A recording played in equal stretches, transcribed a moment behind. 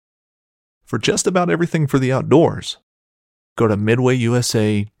for just about everything for the outdoors. Go to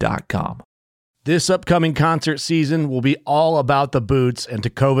midwayusa.com. This upcoming concert season will be all about the boots, and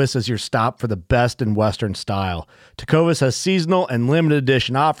Tecovas is your stop for the best in Western style. Tecovas has seasonal and limited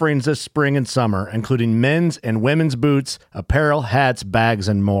edition offerings this spring and summer, including men's and women's boots, apparel, hats, bags,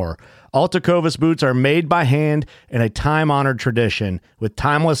 and more. All Tecovas boots are made by hand in a time-honored tradition with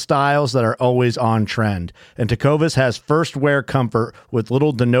timeless styles that are always on trend. And Tecovas has first wear comfort with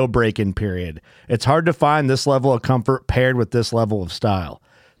little to no break-in period. It's hard to find this level of comfort paired with this level of style.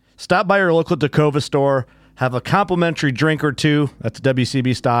 Stop by your local Tecovas store, have a complimentary drink or two, that's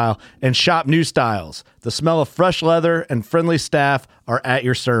WCB style, and shop new styles. The smell of fresh leather and friendly staff are at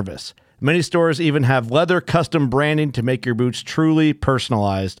your service. Many stores even have leather custom branding to make your boots truly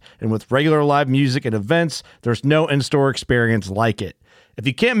personalized. And with regular live music and events, there's no in-store experience like it. If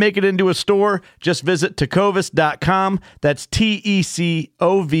you can't make it into a store, just visit tecovas.com. That's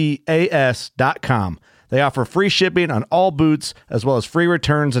TECOVAS.com. They offer free shipping on all boots, as well as free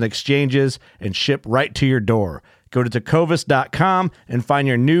returns and exchanges, and ship right to your door. Go to tecovas.com and find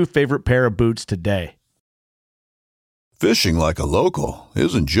your new favorite pair of boots today. Fishing like a local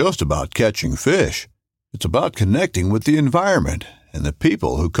isn't just about catching fish. It's about connecting with the environment and the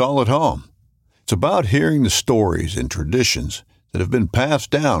people who call it home. It's about hearing the stories and traditions that have been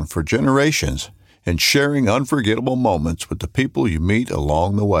passed down for generations and sharing unforgettable moments with the people you meet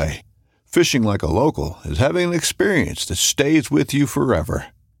along the way. Fishing like a local is having an experience that stays with you forever.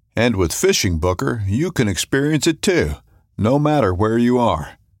 And with Fishing Booker, you can experience it too, no matter where you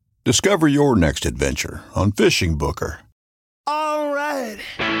are. Discover your next adventure on Fishing Booker. All right,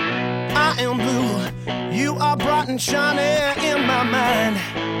 I am blue. You are bright and shiny in my mind.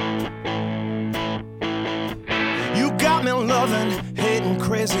 You got me loving, hating,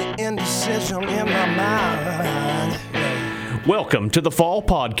 crazy, indecision in my mind. Welcome to the Fall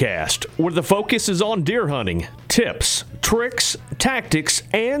Podcast, where the focus is on deer hunting, tips, tricks, tactics,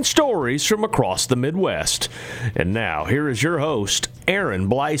 and stories from across the Midwest. And now, here is your host, Aaron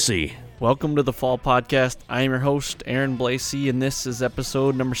Blasey. Welcome to the Fall Podcast. I am your host, Aaron Blasey, and this is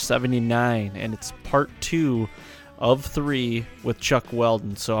episode number 79, and it's part 2 of 3 with Chuck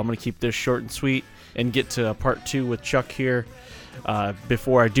Weldon. So I'm going to keep this short and sweet and get to part 2 with Chuck here.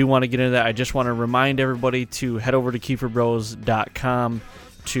 Before I do want to get into that, I just want to remind everybody to head over to KeeferBros.com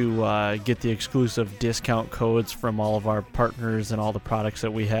to get the exclusive discount codes from all of our partners and all the products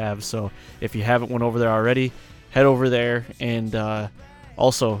that we have. So if you haven't went over there already, head over there, and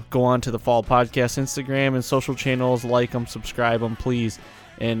also go on to the Fall Podcast Instagram and social channels, like them, subscribe them, please,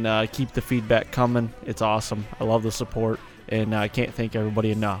 and keep the feedback coming. It's awesome. I love the support, and I can't thank everybody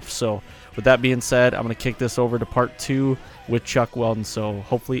enough. So with that being said, I'm going to kick this over to part 2 with Chuck Weldon, so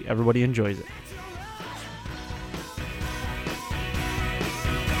hopefully everybody enjoys it.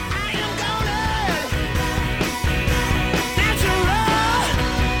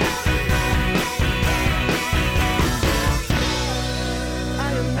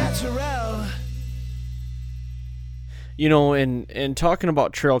 You know, and talking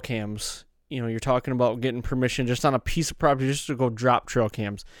about trail cams, you know, you're talking about getting permission just on a piece of property just to go drop trail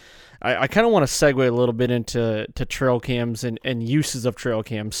cams. I kind of want to segue a little bit into trail cams and uses of trail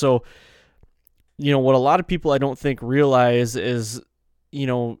cams. So, you know, what a lot of people I don't think realize is, you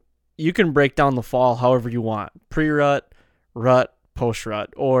know, you can break down the fall however you want. Pre-rut, rut,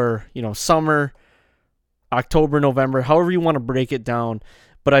 post-rut, or, you know, summer, October, November, however you want to break it down.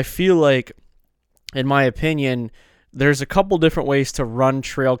 But I feel like, in my opinion, there's a couple different ways to run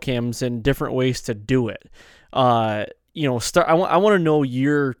trail cams and different ways to do it. You know, I want to know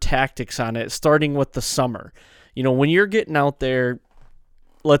your tactics on it, starting with the summer. You know, when you're getting out there,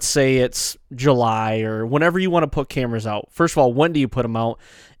 let's say it's July or whenever you want to put cameras out. First of all, when do you put them out,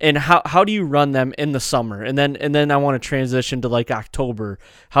 and how do you run them in the summer? And then I want to transition to like October.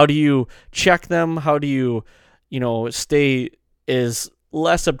 How do you check them? How do you know, stay as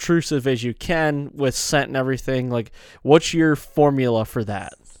less obtrusive as you can with scent and everything? Like, what's your formula for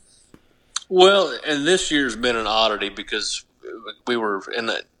that? Well, and this year's been an oddity because we were in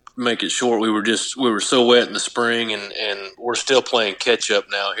that. Make it short. We were so wet in the spring, and we're still playing catch up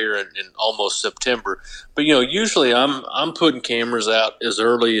now here in almost September. But you know, usually I'm putting cameras out as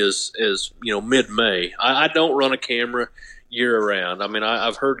early as you know, mid-May. I don't run a camera year round. I mean,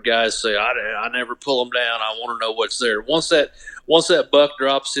 I've heard guys say I never pull them down. I want to know what's there. Once that buck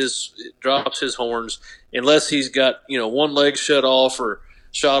drops his horns, unless he's got, you know, one leg shot off or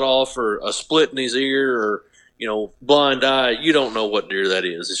a split in his ear or, you know, blind eye, you don't know what deer that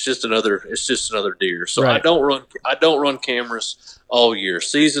is. It's just another deer. So right. I don't run cameras all year.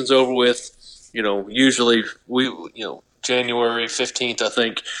 Season's over with. You know, usually January 15th, I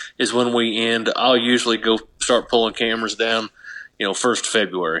think, is when we end. I'll usually go start pulling cameras down, 1st of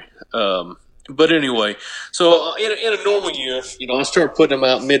February. But anyway, so in a normal year, I start putting them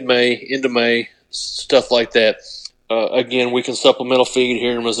out mid-May, into May, stuff like that. Again, we can supplemental feed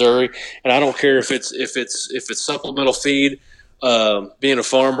here in Missouri, and I don't care if it's supplemental feed. Being a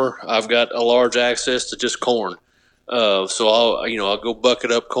farmer, I've got a large access to just corn. So I'll go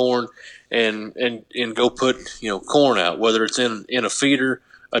bucket up corn and go put corn out, whether it's in a feeder,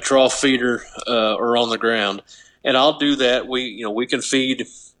 a trough feeder, or on the ground, and I'll do that. We can feed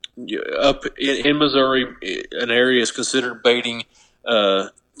up in Missouri. An area is considered baiting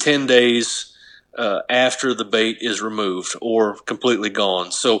 10 days after the bait is removed or completely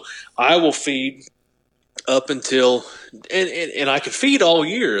gone. So I will feed up until and I can feed all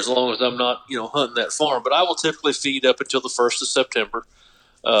year as long as I'm not hunting that farm, but I will typically feed up until the 1st of September,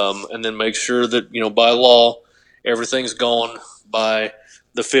 and then make sure that by law everything's gone by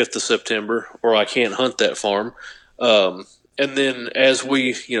the 5th of September, or I can't hunt that farm. And then as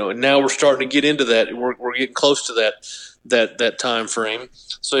we now we're starting to get into that, we're getting close to that time frame.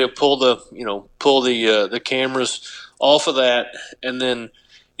 So you pull the cameras off of that, and then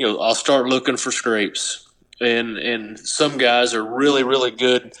I'll start looking for scrapes. And some guys are really, really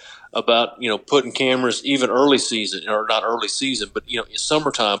good about putting cameras even early season, or not early season, but in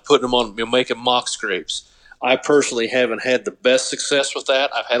summertime, putting them on, making mock scrapes. I personally haven't had the best success with that.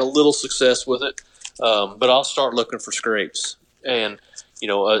 I've had a little success with it, but I'll start looking for scrapes. And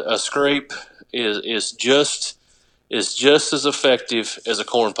a scrape is just as effective as a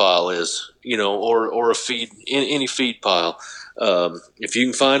corn pile is, or a feed, any feed pile. If you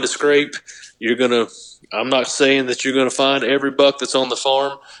can find a scrape, I'm not saying that you're going to find every buck that's on the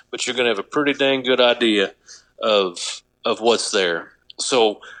farm, but you're going to have a pretty dang good idea of what's there.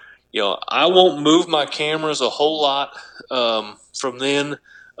 So, I won't move my cameras a whole lot from then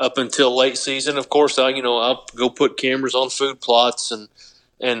up until late season. Of course, I'll go put cameras on food plots and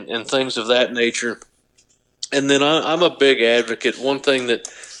things of that nature. And then I'm a big advocate. One thing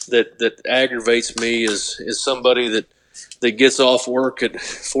that aggravates me is somebody that gets off work at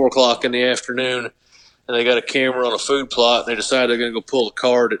 4 o'clock in the afternoon, and they got a camera on a food plot, and they decide they're going to go pull the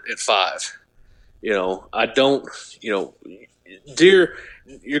card at 5. I don't. Deer.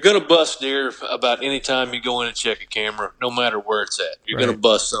 You're going to bust deer about any time you go in and check a camera, no matter where it's at. You're going to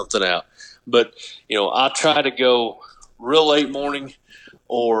bust something out. But I try to go real late morning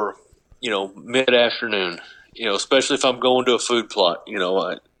or mid afternoon. Especially if I'm going to a food plot.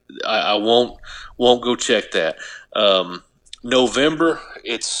 I won't go check that. November,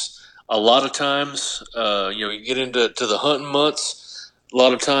 it's a lot of times. You get into the hunting months. A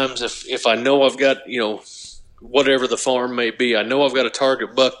lot of times, if I know I've got whatever the farm may be, I know I've got a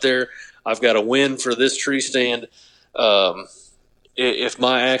target buck there. I've got a win for this tree stand. If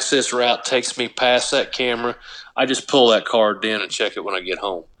my access route takes me past that camera, I just pull that card in and check it when I get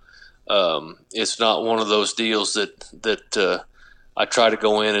home. It's not one of those deals that I try to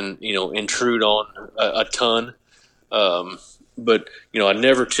go in and intrude on a ton. But I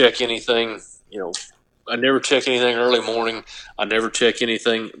never check anything. I never check anything early morning. I never check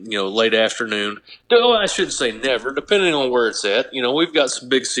anything late afternoon. No, I shouldn't say never. Depending on where it's at. We've got some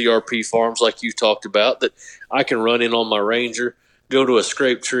big CRP farms like you talked about that I can run in on my Ranger, go to a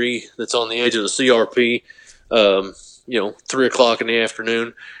scrape tree that's on the edge of the CRP. 3 o'clock in the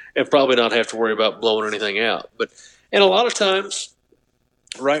afternoon, and probably not have to worry about blowing anything out. And a lot of times,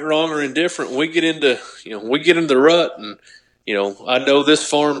 right, wrong, or indifferent, we get into the rut, and I know this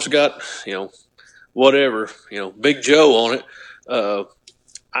farm's got whatever Big Joe on it.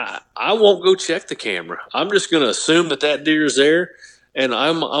 I won't go check the camera. I'm just going to assume that deer is there, and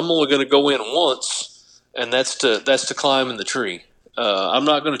I'm only going to go in once, and that's to climb in the tree. I'm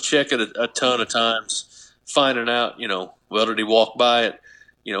not going to check it a ton of times, finding out well, did he walk by at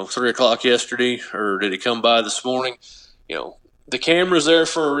 3 o'clock yesterday, or did he come by this morning? The camera's there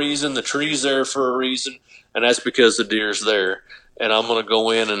for a reason, the tree's there for a reason, and that's because the deer's there. And I'm going to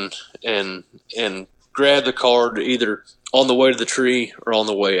go in and grab the card either on the way to the tree or on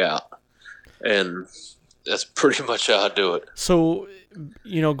the way out. And that's pretty much how I do it. So,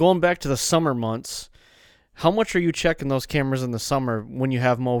 going back to the summer months, how much are you checking those cameras in the summer when you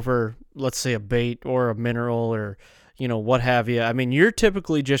have them over, let's say, a bait or a mineral or, what have you? I mean, you're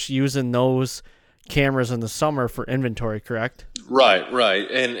typically just using those cameras in the summer for inventory, correct? Right.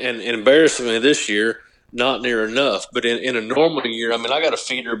 And embarrassingly this year, not near enough. But in a normal year, I mean, I got a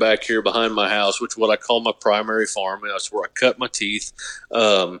feeder back here behind my house, which is what I call my primary farm. That's where I cut my teeth.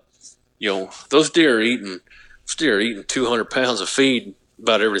 Those deer are eating 200 pounds of feed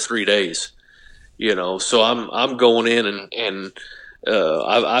about every 3 days. So I'm going in and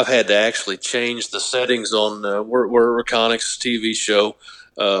I've had to actually change the settings on we're a Reconics TV show.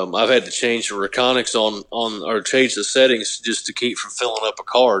 I've had to change the Reconics on or change the settings just to keep from filling up a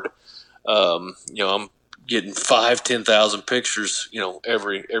card. I'm getting 10,000 pictures,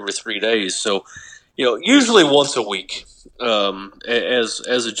 every 3 days. So, usually once a week, as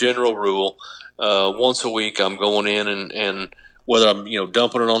a general rule, once a week I'm going in and whether I'm,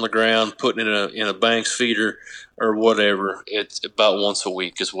 dumping it on the ground, putting it in a Banks feeder or whatever, it's about once a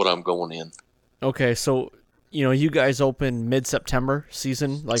week is what I'm going in. Okay. So, you guys open mid-September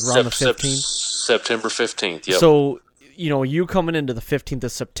season, like around the 15th? September 15th. Yep. So, you coming into the 15th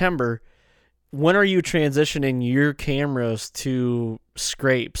of September, when are you transitioning your cameras to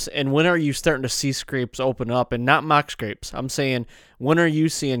scrapes, and when are you starting to see scrapes open up, and not mock scrapes? I'm saying, when are you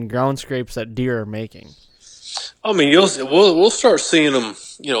seeing ground scrapes that deer are making? I mean, we'll start seeing them.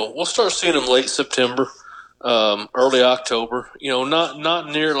 We'll start seeing them late September, early October. Not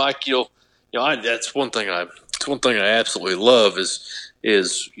near like that's one thing I absolutely love is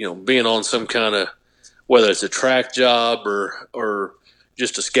being on some kind of, whether it's a track job or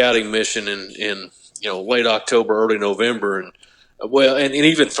just a scouting mission in late October, early November, and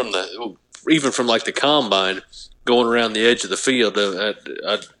even from like the combine, going around the edge of the field,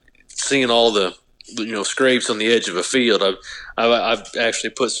 seeing all the scrapes on the edge of a field. I've actually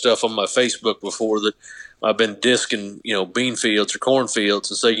put stuff on my Facebook before that I've been discing bean fields or corn fields,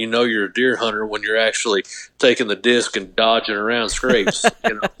 and say you're a deer hunter when you're actually taking the disc and dodging around scrapes.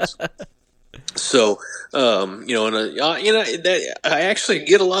 So, that I actually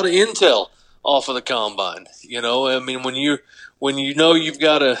get a lot of intel off of the combine. I mean, when you've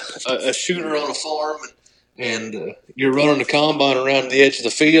got a shooter on a farm and you're running the combine around the edge of the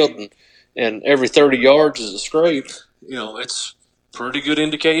field and every 30 yards is a scrape, it's pretty good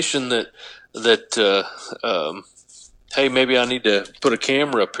indication that hey, maybe I need to put a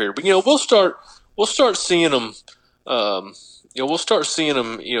camera up here. But we'll start seeing them. We'll start seeing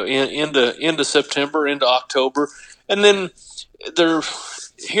them, into September, into October, and then they're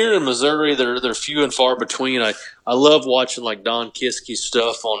here in Missouri. They're few and far between. I love watching like Don Kiskey's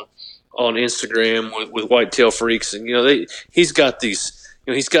stuff on Instagram with Whitetail Freaks, and he's got these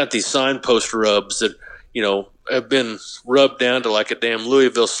signpost rubs that have been rubbed down to like a damn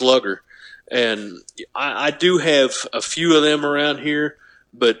Louisville Slugger, and I do have a few of them around here,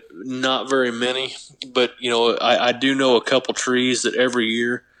 but not very many. But, I do know a couple trees that every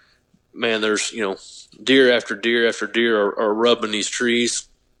year, man, there's, deer after deer after deer are rubbing these trees.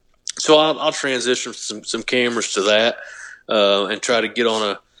 So I'll transition some cameras to that, and try to get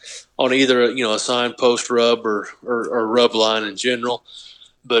on either, a signpost rub or rub line in general.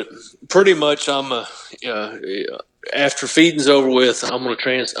 But pretty much after feeding's over with, I'm going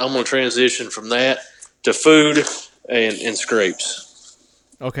to transition from that to food and scrapes.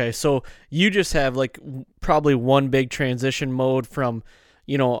 Okay, so you just have like probably one big transition mode from,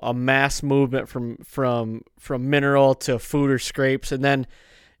 a mass movement from mineral to food or scrapes, and then,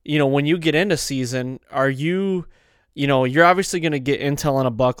 when you get into season, are you, you're obviously going to get intel on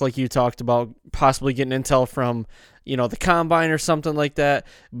a buck like you talked about, possibly getting intel from, the combine or something like that.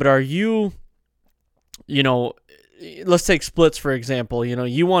 But are you, let's take splits for example.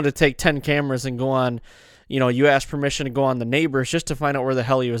 You want to take 10 cameras and go on. You asked permission to go on the neighbors just to find out where the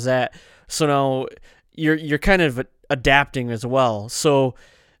hell he was at. So now you're kind of adapting as well. So,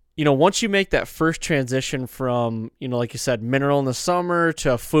 once you make that first transition from, like you said, mineral in the summer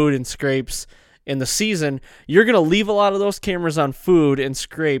to food and scrapes in the season, you're going to leave a lot of those cameras on food and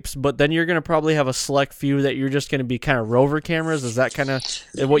scrapes, but then you're going to probably have a select few that you're just going to be kind of rover cameras. Is that kind of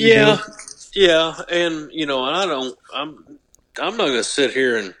what you do? Yeah. And, and I'm not going to sit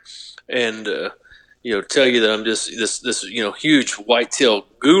here and tell you that I'm just this huge whitetail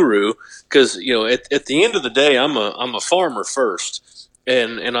guru, because at the end of the day I'm a farmer first,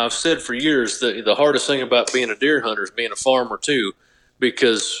 and I've said for years that the hardest thing about being a deer hunter is being a farmer too,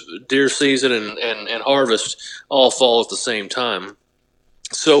 because deer season and harvest all fall at the same time.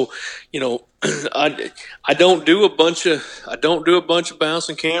 So I don't do a bunch of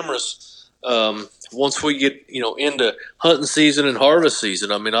bouncing cameras once we get into hunting season and harvest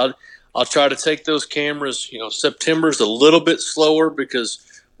season. I mean, I'll try to take those cameras. September's a little bit slower because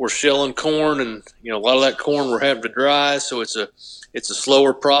we're shelling corn, and a lot of that corn we're having to dry, so it's a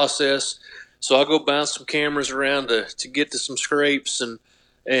slower process. So I'll go bounce some cameras around to get to some scrapes and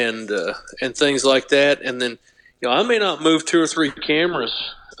things like that, and then I may not move 2 or 3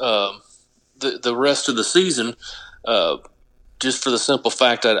 cameras the rest of the season, just for the simple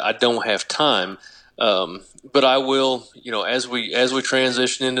fact that I don't have time. But I will, as we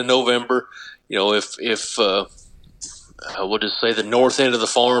transition into November, if we'll just say the north end of the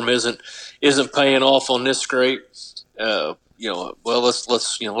farm isn't paying off on this scrape, well,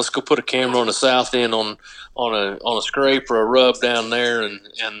 let's go put a camera on the south end on a scrape or a rub down there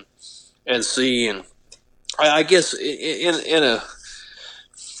and see. And I guess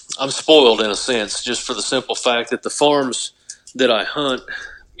I'm spoiled in a sense, just for the simple fact that the farms that I hunt,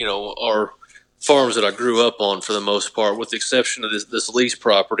 are farms that I grew up on for the most part, with the exception of this lease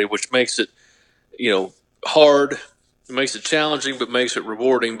property, which makes it, hard. It makes it challenging, but makes it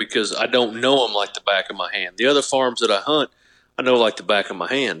rewarding because I don't know them like the back of my hand. The other farms that I hunt, I know like the back of my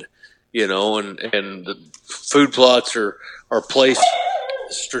hand, and the food plots are placed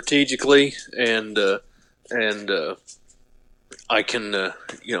strategically, and I can,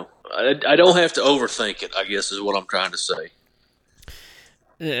 I don't have to overthink it, I guess is what I'm trying to say.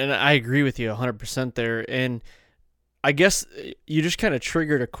 And I agree with you 100% there. And I guess you just kind of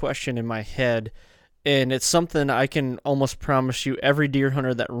triggered a question in my head, and it's something I can almost promise you every deer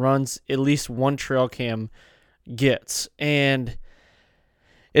hunter that runs at least one trail cam gets. And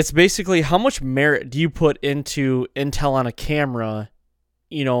it's basically, how much merit do you put into intel on a camera?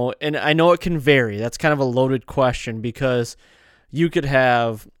 And I know it can vary. That's kind of a loaded question, because you could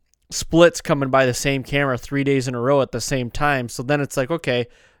have splits coming by the same camera 3 days in a row at the same time. So then it's like, okay,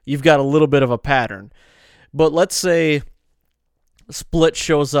 you've got a little bit of a pattern. But let's say split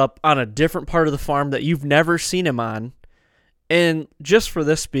shows up on a different part of the farm that you've never seen him on. And just for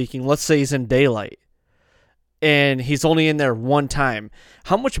this speaking, let's say he's in daylight and he's only in there one time.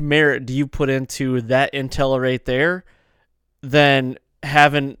 How much merit do you put into that intel right there than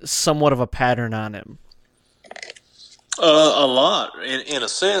having somewhat of a pattern on him? A lot, in a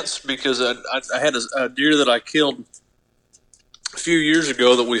sense, because I had a deer that I killed a few years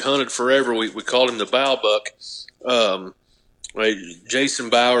ago that we hunted forever. We called him the bow buck.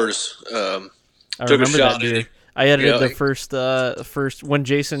 Jason Bowers took a shot at him. I edited the first when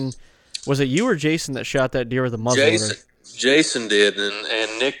Jason, was it you or Jason that shot that deer with a muzzleloader? Jason did,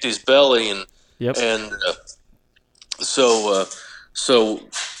 and nicked his belly, and yep. And so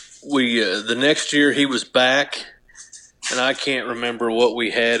we the next year he was back. And I can't remember what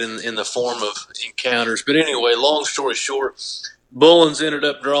we had in the form of encounters. But anyway, long story short, Bullens ended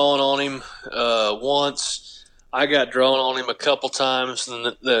up drawing on him once. I got drawn on him a couple times.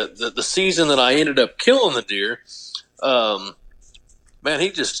 And the season that I ended up killing the deer, man, he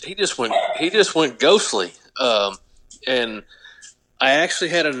just went ghostly. And I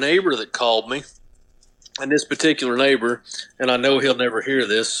actually had a neighbor that called me. And this particular neighbor, and I know he'll never hear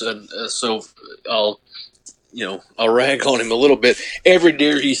this, and so I'll rag on him a little bit. Every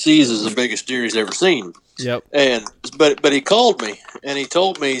deer he sees is the biggest deer he's ever seen. Yep. But he called me and he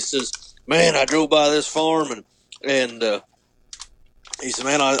told me, he says, "Man, I drove by this farm and he said,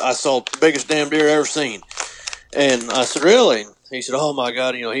 man, I saw the biggest damn deer I ever seen." And I said, "Really?" He said, "Oh my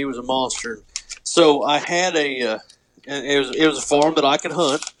God, he was a monster." So I had and it was a farm that I could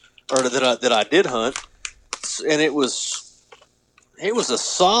hunt, or that I did hunt, and it was a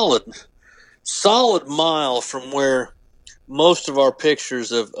solid mile from where most of our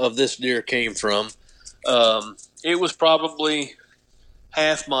pictures of this deer came from. It was probably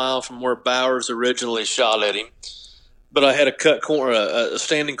half mile from where Bowers originally shot at him. But I had a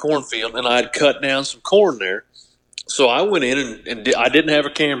standing cornfield, and I had cut down some corn there. So I went in and I didn't have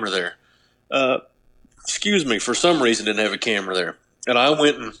a camera there. For some reason didn't have a camera there. And I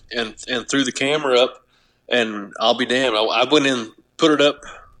went and threw the camera up, and I'll be damned. I went in, put it up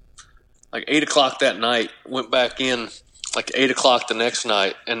like 8 o'clock that night, went back in like 8 o'clock the next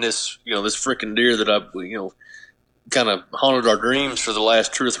night, and this freaking deer that I kind of haunted our dreams for the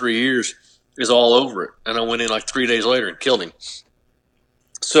last 2 or 3 years is all over it. And I went in like 3 days later and killed him.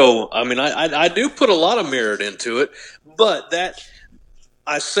 So, I mean, I do put a lot of merit into it, but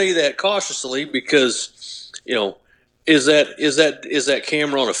I say that cautiously because, is that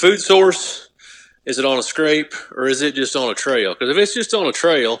camera on a food source? Is it on a scrape, or is it just on a trail? Because if it's just on a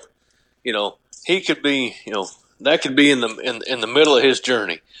trail, he could be, that could be in the middle of his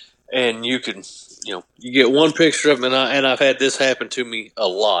journey, and you could, you get one picture of him, and I've had this happen to me a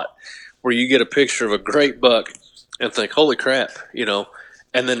lot, where you get a picture of a great buck and think, holy crap,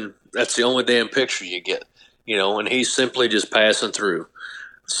 and then that's the only damn picture you get, and he's simply just passing through.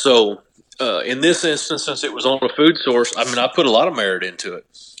 So in this instance, since it was on a food source, I mean, I put a lot of merit into it.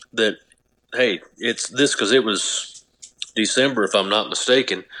 That, hey, it's this because it was December, if I'm not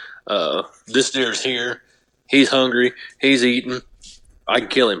mistaken. This deer's here. He's hungry. He's eating. I can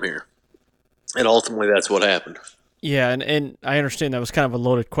kill him here. And ultimately, that's what happened. Yeah, and I understand that was kind of a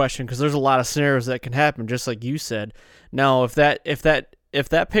loaded question because there's a lot of scenarios that can happen, just like you said. Now, if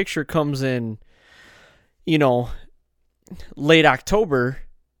that picture comes in late October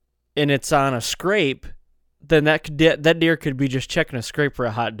and it's on a scrape, then that deer could be just checking a scrape for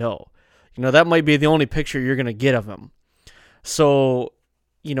a hot doe. That might be the only picture you're going to get of him. So,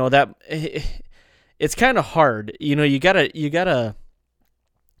 that it's kind of hard. You gotta,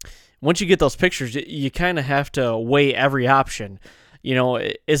 once you get those pictures, you kind of have to weigh every option.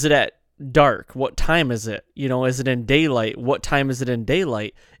 Is it at dark? What time is it? Is it in daylight? What time is it in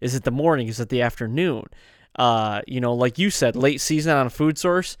daylight? Is it the morning? Is it the afternoon? Like you said, late season on a food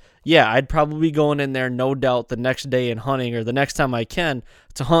source. Yeah, I'd probably be going in there, no doubt, the next day and hunting, or the next time I can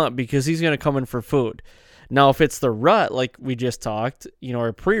to hunt, because he's going to come in for food. Now, if it's the rut, like we just talked,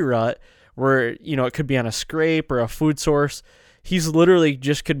 or pre-rut, where, it could be on a scrape or a food source, he's literally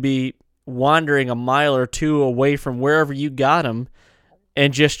just could be wandering a mile or two away from wherever you got him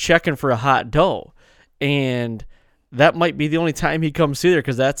and just checking for a hot doe. And that might be the only time he comes through there,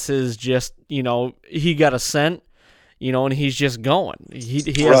 because that's his just, he got a scent, and he's just going. He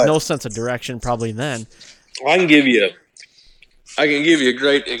has no sense of direction probably then. I can give you a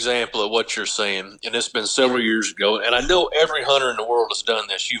great example of what you're saying, and it's been several years ago, and I know every hunter in the world has done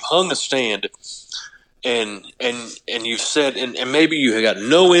this. You've hung a stand, and you've said, and maybe you got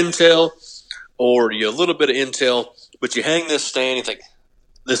no intel, or you a little bit of intel, but you hang this stand, and you think,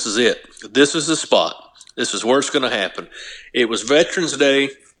 this is it. This is the spot. This is where it's going to happen. It was Veterans Day.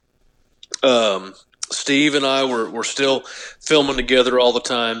 Steve and I were still filming together all the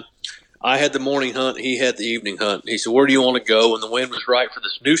time. I had the morning hunt. He had the evening hunt. He said, where do you want to go? And the wind was right for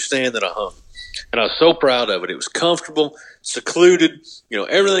this new stand that I hung. And I was so proud of it. It was comfortable, secluded,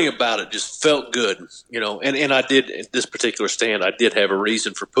 everything about it just felt good, and I did, at this particular stand, I did have a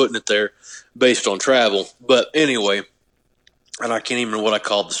reason for putting it there based on travel. But anyway, and I can't even remember what I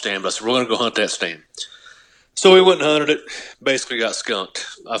called the stand, but I said, we're going to go hunt that stand. So we went and hunted it, basically got skunked.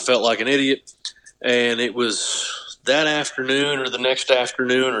 I felt like an idiot, and it was that afternoon or the next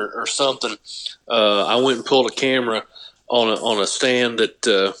afternoon or something. I went and pulled a camera on a stand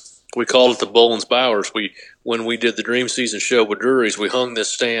that we called it the Boland's Bowers. When we did the Dream Season show with Drury's, we hung this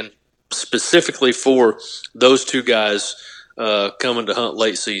stand specifically for those two guys coming to hunt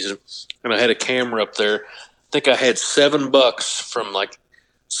late season, and I had a camera up there. I think I had 7 bucks from like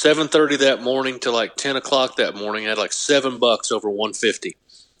 7:30 that morning to like 10 o'clock that morning. I had like 7 bucks over 150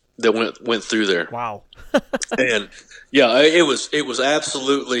 that went through there. Wow. And yeah, it was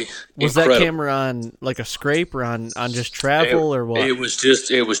absolutely was incredible. That camera on like a scrape or on just travel or what? It was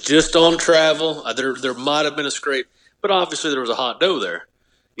just on travel. There might have been a scrape, but obviously there was a hot doe there,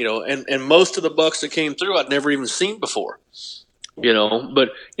 and most of the bucks that came through I'd never even seen before, but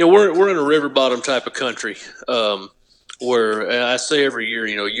we're in a river bottom type of country, where, and I say every year,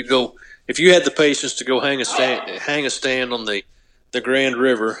 you go, if you had the patience to go hang a stand on the Grand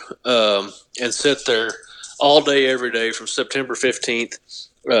River, and sit there all day, every day from September 15th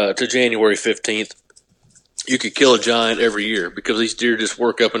to January 15th, you could kill a giant every year, because these deer just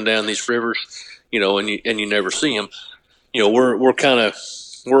work up and down these rivers, and you never see them. We're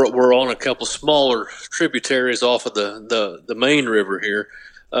on a couple smaller tributaries off of the main river here,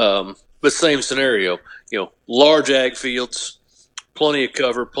 but same scenario. Large ag fields, plenty of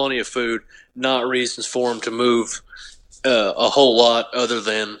cover, plenty of food, not reasons for them to move a whole lot other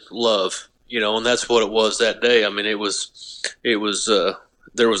than love, and that's what it was that day. I mean, it was there was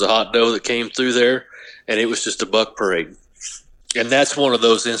a hot doe that came through there, and it was just a buck parade. And that's one of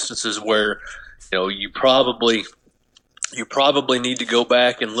those instances where, you probably need to go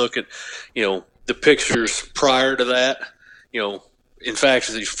back and look at, the pictures prior to that, in fact,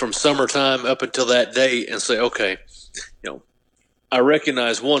 from summertime up until that day, and say, okay, I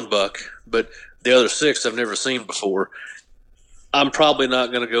recognize 1 buck, but the other 6 I've never seen before. I'm probably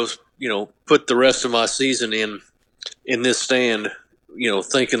not going to go, put the rest of my season in this stand,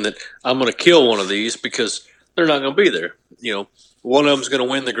 thinking that I'm going to kill one of these, because they're not going to be there. One of them's going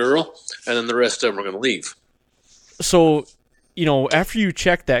to win the girl, and then the rest of them are going to leave. So, after you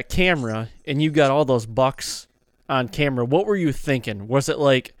checked that camera and you got all those bucks on camera, what were you thinking? Was it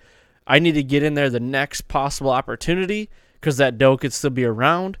like, I need to get in there the next possible opportunity because that doe could still be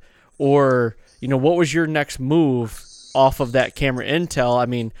around? Or, what was your next move off of that camera intel? I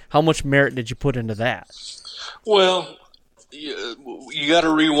mean, how much merit did you put into that? Well, you got to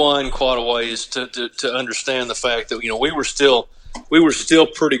rewind quite a ways to understand the fact that, we were still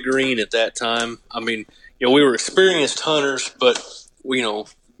pretty green at that time. I mean, we were experienced hunters, but,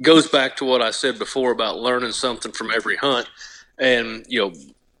 goes back to what I said before about learning something from every hunt. And,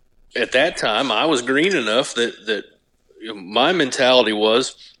 at that time I was green enough that my mentality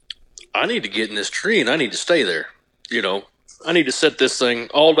was, I need to get in this tree and I need to stay there. I need to set this thing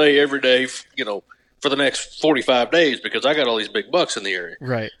all day, every day, for the next 45 days because I got all these big bucks in the area.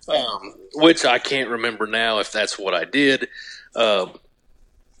 Right. Which I can't remember now if that's what I did. I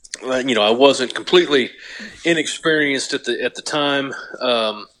wasn't completely inexperienced at the time.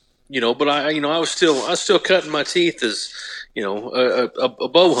 But I was still cutting my teeth as, a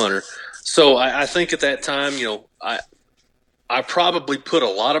bow hunter. So I think at that time, I probably put a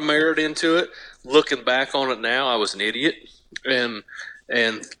lot of merit into it. Looking back on it now, I was an idiot. And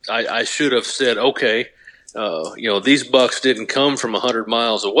I should have said, okay, these bucks didn't come from 100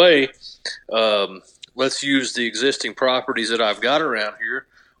 miles away. Let's use the existing properties that I've got around here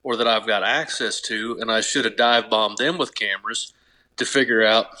or that I've got access to, and I should have dive bombed them with cameras to figure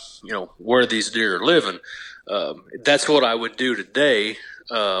out, where these deer are living. That's what I would do today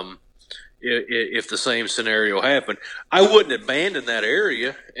if the same scenario happened. I wouldn't abandon that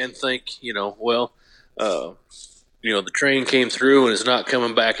area and think, the train came through and is not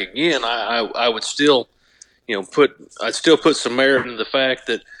coming back again. I would still, I'd still put some merit into the fact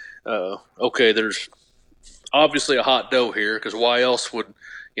that, okay, there's obviously a hot doe here, because why else would,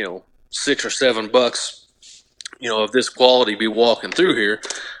 6 or 7 bucks, of this quality be walking through here?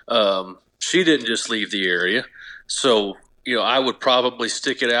 She didn't just leave the area. So, I would probably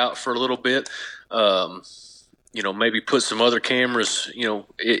stick it out for a little bit. Maybe put some other cameras,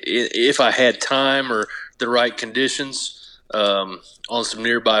 if I had time or the right conditions, on some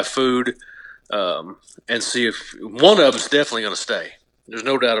nearby food, and see if one of them's definitely going to stay. There's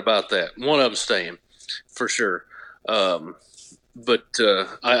no doubt about that. One of them's staying for sure. But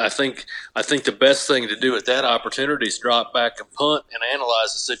I think the best thing to do at that opportunity is drop back and punt and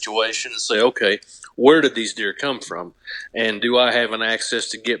analyze the situation and say, okay, where did these deer come from? And do I have an access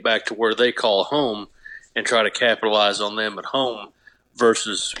to get back to where they call home and try to capitalize on them at home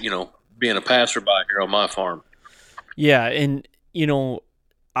versus, being a passerby here on my farm? Yeah, and,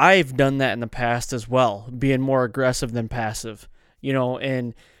 I've done that in the past as well, being more aggressive than passive,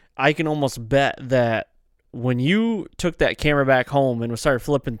 and I can almost bet that when you took that camera back home and started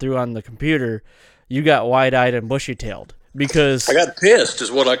flipping through on the computer, you got wide-eyed and bushy-tailed because I got pissed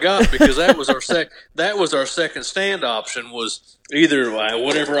is what I got, because that was our second stand option, was either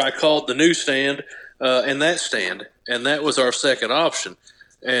whatever I called the new stand and that stand, and that was our second option.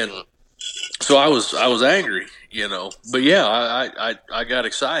 And so I was angry, but yeah, I got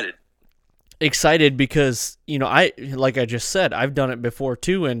excited because, like I just said, I've done it before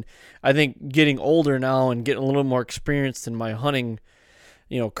too. And I think getting older now and getting a little more experienced in my hunting,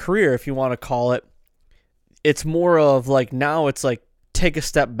 career, if you want to call it, it's more of like, now it's like, take a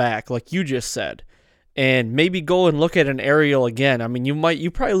step back, like you just said, and maybe go and look at an aerial again. I mean,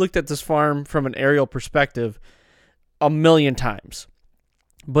 you probably looked at this farm from an aerial perspective a million times,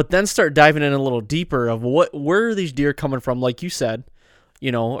 but then start diving in a little deeper of where are these deer coming from? Like you said,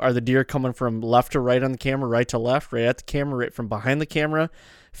 are the deer coming from left to right on the camera, right to left, right at the camera, right from behind the camera?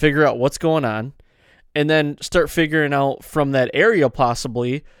 Figure out what's going on, and then start figuring out from that area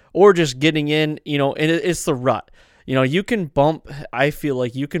possibly, or just getting in, and it's the rut. I feel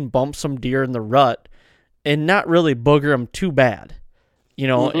like you can bump some deer in the rut and not really booger them too bad,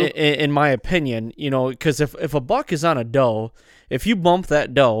 in my opinion, because if a buck is on a doe, if you bump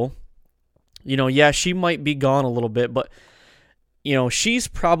that doe, she might be gone a little bit, but she's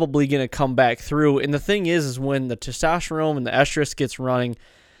probably going to come back through. And the thing is when the testosterone and the estrus gets running,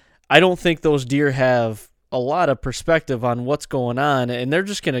 I don't think those deer have a lot of perspective on what's going on. And they're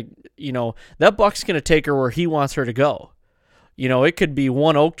just going to, that buck's going to take her where he wants her to go. It could be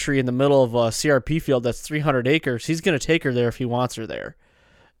one oak tree in the middle of a CRP field that's 300 acres. He's going to take her there if he wants her there.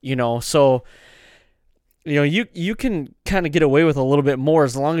 So, you can kind of get away with a little bit more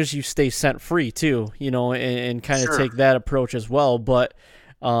as long as you stay scent free too, and kind of take that approach as well. But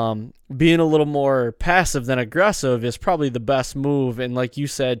being a little more passive than aggressive is probably the best move. And like you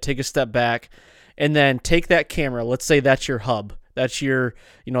said, take a step back and then take that camera. Let's say that's your hub. That's your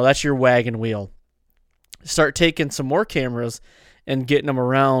wagon wheel. Start taking some more cameras and getting them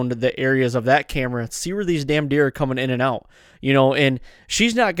around the areas of that camera. See where these damn deer are coming in and out, and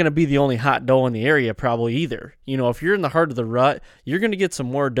she's not going to be the only hot doe in the area probably either. If you're in the heart of the rut, you're going to get some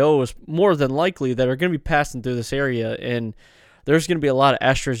more does more than likely that are going to be passing through this area, and there's going to be a lot of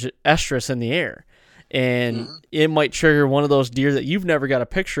estrus in the air. And it might trigger one of those deer that you've never got a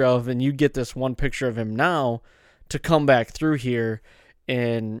picture of, and you get this one picture of him now to come back through here.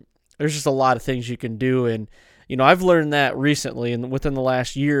 And there's just a lot of things you can do. And, I've learned that recently and within the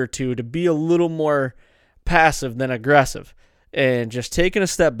last year or two to be a little more passive than aggressive and just taking a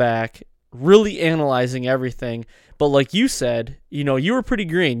step back, really analyzing everything. But like you said, you were pretty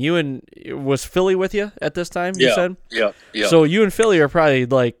green. Was Philly with you at this time, you said? Yeah. So you and Philly are probably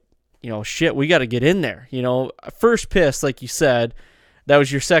like shit, we got to get in there. First piss, like you said, that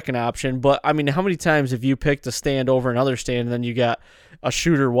was your second option. But, I mean, how many times have you picked a stand over another stand and then you got a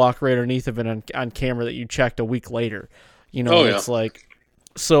shooter walk right underneath of it on camera that you checked a week later? It's like,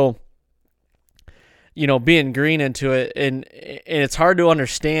 so, being green into it, and it's hard to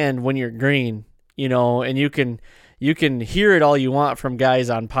understand when you're green, and you can hear it all you want from guys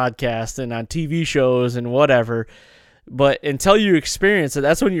on podcasts and on TV shows and whatever. But until you experience it,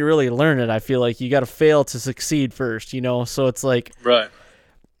 that's when you really learn it. I feel like you got to fail to succeed first, so it's like, right.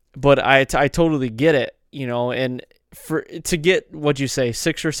 But I totally get it, and to get, what'd you say,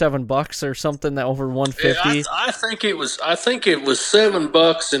 $6 or $7 or something that over 150. I think it was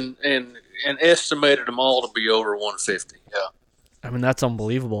 $7 and estimated them all to be over 150. Yeah. I mean, that's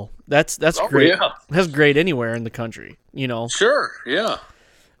unbelievable. That's great. Yeah. That's great anywhere in the country, Sure. Yeah.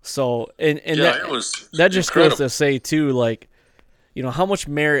 So, and it was that just incredible. goes to say too, like, how much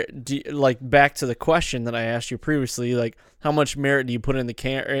merit do you, like, back to the question that I asked you previously, like, how much merit do you put in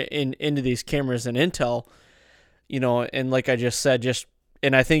into these cameras and intel, and like I just said,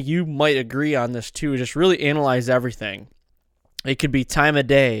 and I think you might agree on this too, just really analyze everything. It could be time of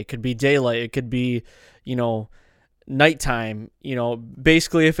day, it could be daylight, it could be, nighttime.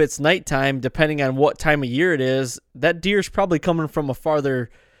 Basically, if it's nighttime, depending on what time of year it is, that deer's probably coming from a farther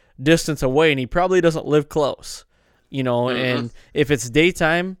distance away, and he probably doesn't live close, and if it's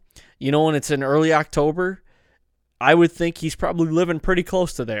daytime, and it's in early October, I would think he's probably living pretty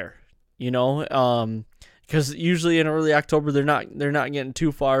close to there, because usually in early October, they're not getting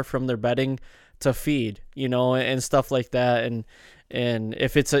too far from their bedding to feed, and stuff like that. And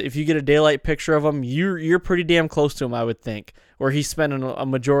if you get a daylight picture of him, you're pretty damn close to him, I would think, where he's spending a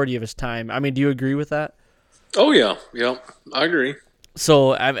majority of his time. I mean, do you agree with that? Oh yeah, I agree.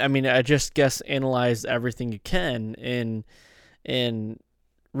 So I mean, I just guess analyze everything you can, and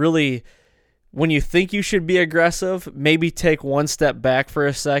really, when you think you should be aggressive, maybe take one step back for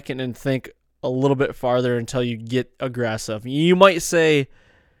a second and think a little bit farther until you get aggressive. You might say,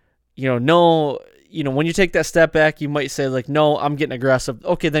 no, when you take that step back, you might say, like, no, I'm getting aggressive.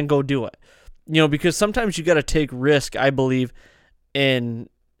 Okay, then go do it. Because sometimes you got to take risk, I believe, and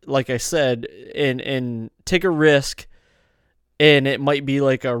like I said, and take a risk, and it might be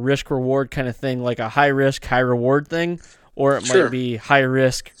like a risk reward kind of thing, like a high risk, high reward thing, or it might be high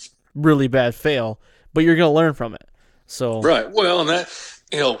risk, really bad fail, but you're going to learn from it. So right. Well, and that,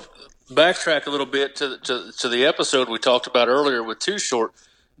 backtrack a little bit to the episode we talked about earlier with Too Short.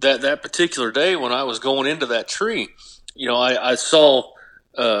 That particular day when I was going into that tree, I saw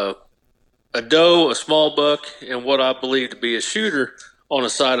a doe, a small buck, and what I believe to be a shooter on the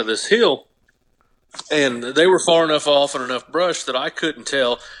side of this hill. And they were far enough off and enough brush that I couldn't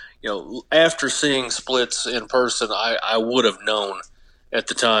tell. After seeing splits in person, I would have known at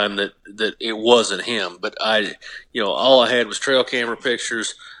the time that it wasn't him. But all I had was trail camera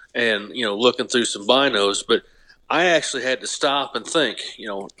pictures and, looking through some binos. But I actually had to stop and think,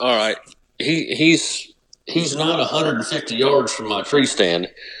 all right, he's not 150 yards from my tree stand,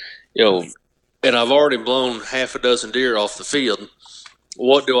 and I've already blown half a dozen deer off the field.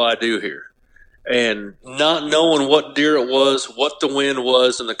 What do I do here? And not knowing what deer it was, what the wind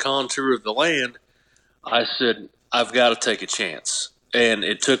was, and the contour of the land, I said, I've got to take a chance. And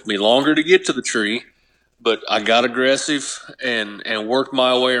it took me longer to get to the tree, but I got aggressive and worked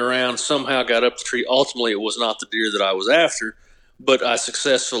my way around, somehow got up the tree. Ultimately, it was not the deer that I was after, but I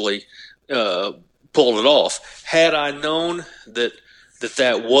successfully pulled it off. Had I known that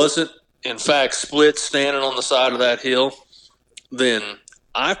wasn't, in fact, split standing on the side of that hill, then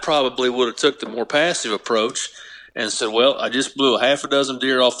I probably would have took the more passive approach and said, well, I just blew a half a dozen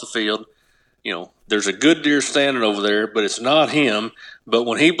deer off the field. There's a good deer standing over there, but it's not him. But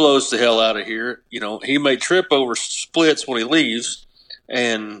when he blows the hell out of here, he may trip over splits when he leaves,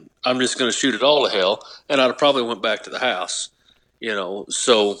 and I'm just going to shoot it all to hell. And I'd probably went back to the house,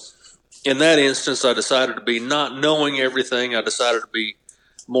 So in that instance, I decided to be, not knowing everything, I decided to be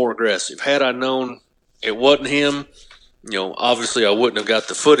more aggressive. Had I known it wasn't him, obviously I wouldn't have got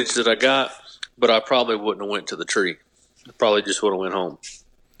the footage that I got, but I probably wouldn't have went to the tree. I probably just would have went home.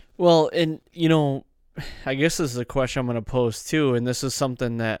 Well, and, I guess this is a question I'm going to pose too, and this is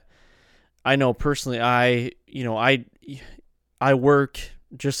something that I know personally. I work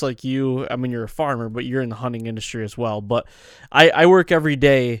just like you. I mean, you're a farmer, but you're in the hunting industry as well. But I work every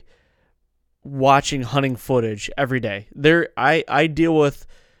day watching hunting footage every day. I deal with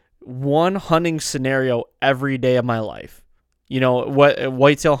one hunting scenario every day of my life. What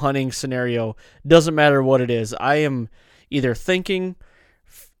whitetail hunting scenario, doesn't matter what it is. I am either thinking,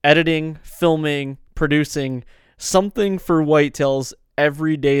 editing, filming, producing something for whitetails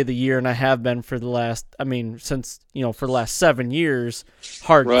every day of the year, and I have been for the last, since, for the last 7 years,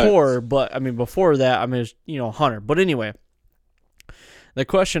 hardcore. Right. But before that, hunter. But anyway, the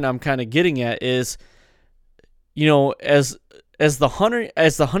question I'm kind of getting at is, as the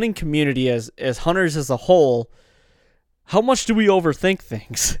hunting community, as hunters as a whole, how much do we overthink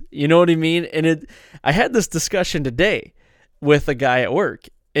things? You know what I mean? And I had this discussion today with a guy at work,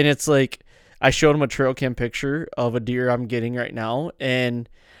 and it's like, I showed him a trail cam picture of a deer I'm getting right now, and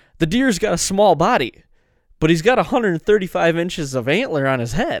the deer's got a small body, but he's got 135 inches of antler on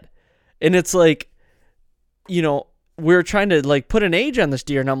his head. And it's like, we're trying to like put an age on this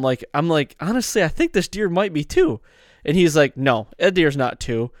deer, and I'm like, honestly, I think this deer might be 2. And he's like, no, that deer's not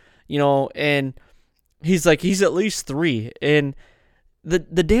 2, and he's like, he's at least 3. And the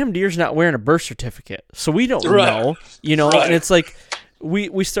damn deer's not wearing a birth certificate, so we don't know, right. And it's like,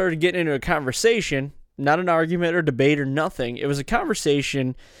 we started getting into a conversation, not an argument or debate or nothing. It was a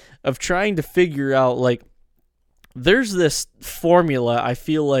conversation of trying to figure out, like, there's this formula I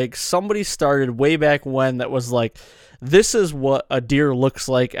feel like somebody started way back when that was like, this is what a deer looks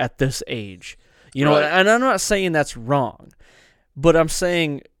like at this age. Right. And I'm not saying that's wrong, but I'm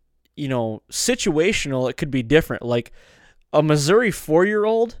saying, situational, it could be different. Like, a Missouri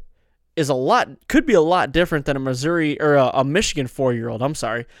 4-year-old could be a lot different than a Missouri or a Michigan 4-year-old. I'm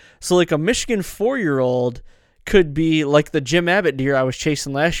sorry. So like a Michigan 4-year-old could be like the Jim Abbott deer I was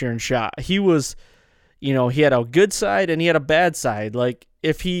chasing last year and shot. He was, he had a good side and he had a bad side. Like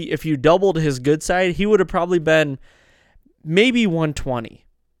if you doubled his good side, he would have probably been maybe 120.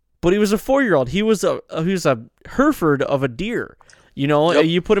 But he was a 4-year-old. He was a Hereford of a deer. Yep.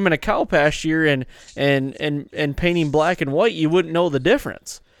 You put him in a cow pasture and painting black and white, you wouldn't know the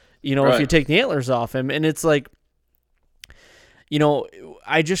difference. Right. If you take the antlers off him. And it's like,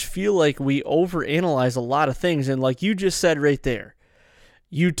 I just feel like we overanalyze a lot of things. And like you just said right there,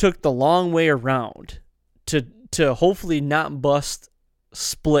 you took the long way around to hopefully not bust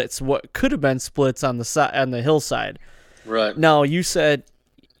splits, what could have been splits on the hillside. Right. Now, you said,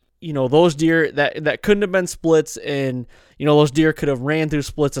 those deer that couldn't have been splits, and those deer could have ran through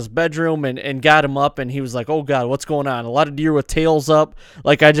Splits' bedroom and got him up, and he was like, oh God, what's going on? A lot of deer with tails up,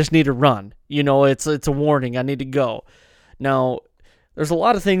 like, I just need to run. It's a warning, I need to go. Now, there's a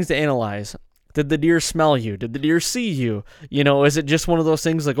lot of things to analyze. Did the deer smell you? Did the deer see you? Is it just one of those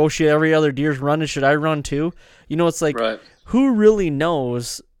things like, oh shit, every other deer's running, should I run too? It's like, right. Who really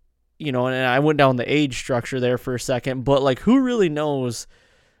knows, and I went down the age structure there for a second, but like, who really knows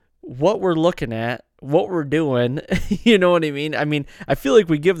what we're looking at, what we're doing? You know what I mean? I feel like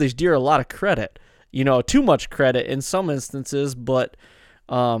we give these deer a lot of credit, too much credit in some instances, but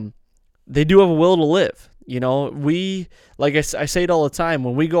they do have a will to live. We, like I say it all the time,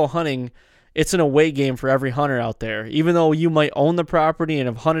 when we go hunting, it's an away game for every hunter out there. Even though you might own the property and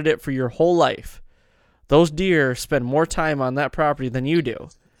have hunted it for your whole life, those deer spend more time on that property than you do.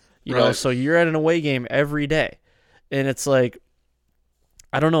 Right. So you're at an away game every day. And it's like,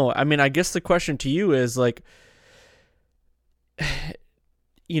 I don't know. I guess the question to you is like,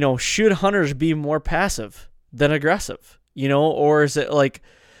 should hunters be more passive than aggressive? Or is it like,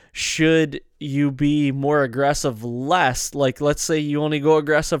 should you be more aggressive less? Like, let's say you only go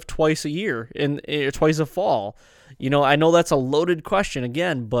aggressive twice a year and twice a fall. I know that's a loaded question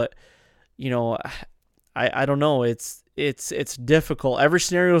again, but I don't know. It's difficult. Every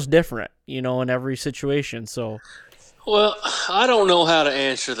scenario is different, in every situation. So. Well, I don't know how to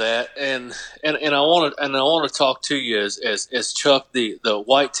answer that, and I want to talk to you as Chuck the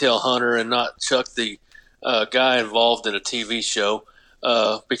whitetail hunter, and not Chuck the guy involved in a TV show,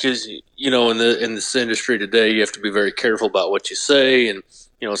 because in this industry today, you have to be very careful about what you say, and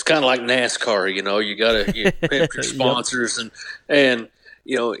it's kind of like NASCAR. You got to pimp your sponsors, and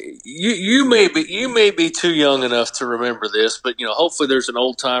you may be too young enough to remember this, but hopefully there's an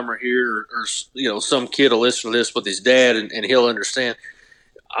old timer here, or some kid will listen to this with his dad, and he'll understand.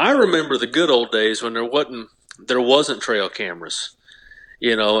 I remember the good old days when there wasn't trail cameras,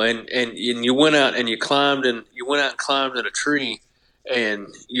 and you went out and climbed in a tree, and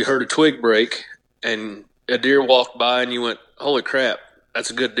you heard a twig break, and a deer walked by, and you went, holy crap,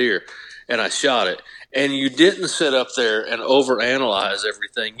 that's a good deer, and I shot it. And you didn't sit up there and overanalyze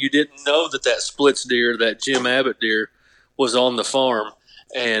everything. You didn't know that splits deer, that Jim Abbott deer, was on the farm.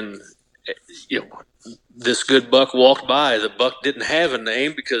 And this good buck walked by. The buck didn't have a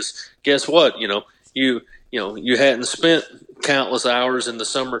name because guess what? You hadn't spent countless hours in the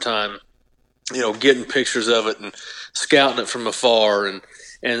summertime, getting pictures of it and scouting it from afar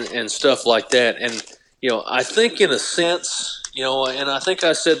and stuff like that. And I think in a sense, and I think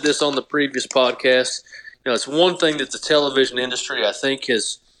I said this on the previous podcast, it's one thing that the television industry, I think,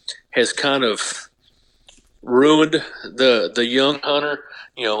 has kind of ruined the young hunter.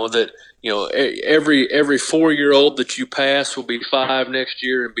 Every 4-year-old that you pass will be 5 next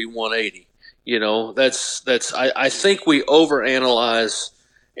year and be 180. I think we overanalyze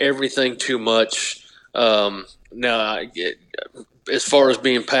everything too much. As far as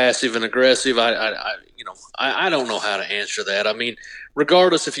being passive and aggressive, I don't know how to answer that. I mean,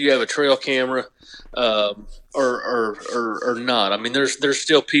 regardless if you have a trail camera or not, I mean, there's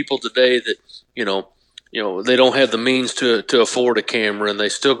still people today that they don't have the means to afford a camera, and they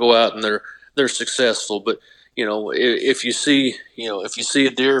still go out and they're successful. But if you see a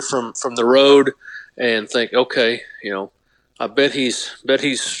deer from the road and think, okay, I bet he's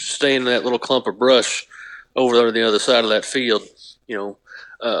staying in that little clump of brush over there on the other side of that field.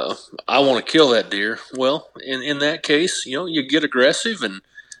 I want to kill that deer. Well, in that case, you get aggressive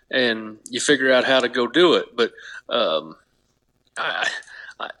and you figure out how to go do it. But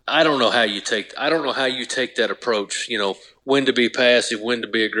I don't know how you take that approach. When to be passive, when to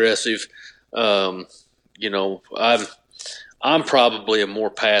be aggressive. I'm probably a more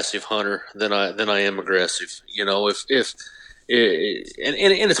passive hunter than I am aggressive. If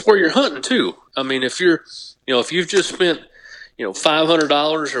it's where you're hunting too. I mean, if you've just spent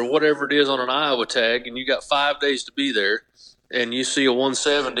 $500 or whatever it is on an Iowa tag, and you got 5 days to be there, and you see a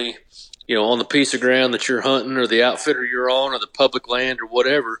 170, on the piece of ground that you're hunting, or the outfitter you're on, or the public land or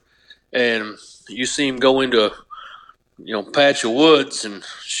whatever, and you see him go into a patch of woods, and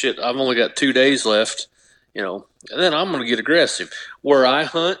shit, I've only got 2 days left, and then I'm going to get aggressive. Where I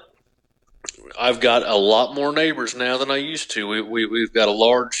hunt, I've got a lot more neighbors now than I used to. We've got a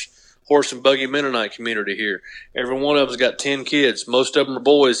large horse and buggy Mennonite community here. Every one of them's got 10 kids. Most of them are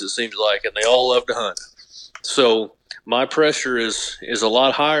boys, it seems like, and they all love to hunt. So my pressure is a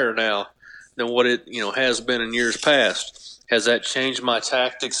lot higher now than what it has been in years past. Has that changed my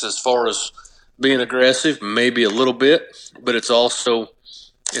tactics as far as being aggressive? Maybe a little bit, but it's also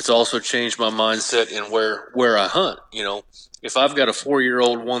changed my mindset in where I hunt. If I've got a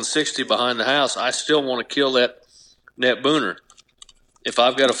 4-year-old 160 behind the house, I still want to kill that booner. If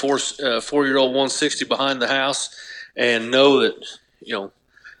I've got a 4-year-old 160 behind the house and know that,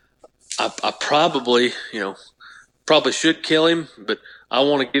 I probably should kill him, but I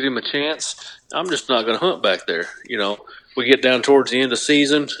want to give him a chance, I'm just not going to hunt back there. We get down towards the end of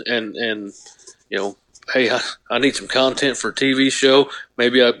season and hey, I need some content for a TV show.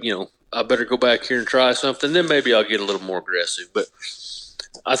 Maybe I better go back here and try something. Then maybe I'll get a little more aggressive. But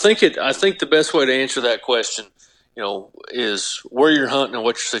I think the best way to answer that question, is where you're hunting and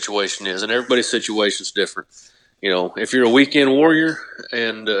what your situation is, and everybody's situation is different. If you're a weekend warrior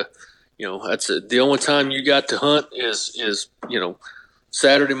and that's the only time you got to hunt is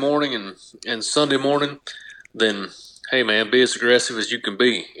Saturday morning and Sunday morning, then hey man, be as aggressive as you can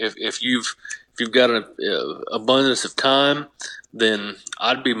be. If you've got an abundance of time, then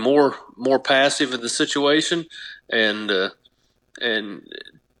I'd be more passive in the situation and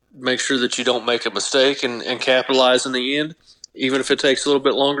make sure that you don't make a mistake and capitalize in the end, even if it takes a little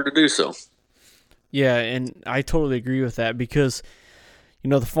bit longer to do so. Yeah, and I totally agree with that because,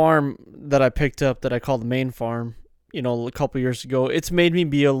 the farm that I picked up that I call the main farm, a couple years ago, it's made me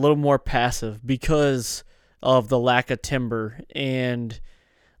be a little more passive because of the lack of timber and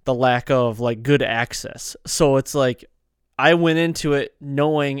the lack of good access. So it's like I went into it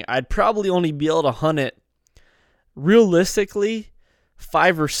knowing I'd probably only be able to hunt it realistically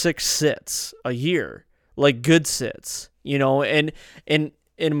 5 or 6 sits a year, good sits, and a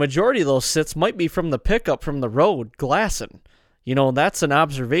majority of those sits might be from the pickup from the road glassing. That's an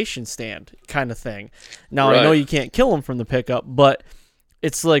observation stand kind of thing. Now, right. I know you can't kill them from the pickup, but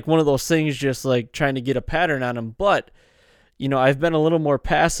it's one of those things just trying to get a pattern on them. But, I've been a little more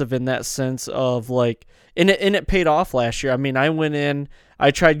passive in that sense of and it paid off last year. I mean, I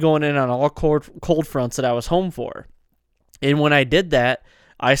tried going in on all cold fronts that I was home for. And when I did that,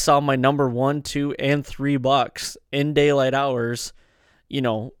 I saw my number 1, 2, and 3 bucks in daylight hours,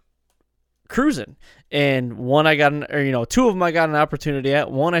 cruising. And one I got, 2 of them I got an opportunity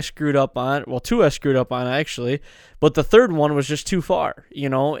at. One I screwed up on. Well, 2 I screwed up on actually, but the third one was just too far,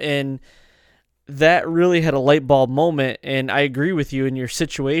 and that really had a light bulb moment. And I agree with you in your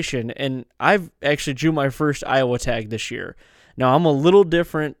situation. And I've actually drew my first Iowa tag this year. Now I'm a little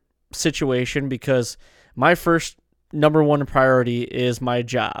different situation because my first number 1 priority is my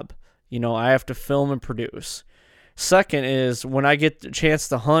job. I have to film and produce. Second is when I get the chance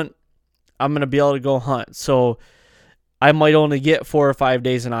to hunt, I'm going to be able to go hunt. So I might only get 4 or 5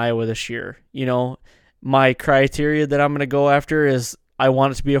 days in Iowa this year. My criteria that I'm going to go after is I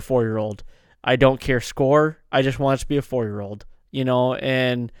want it to be a 4-year-old. I don't care score. I just want it to be a 4-year-old,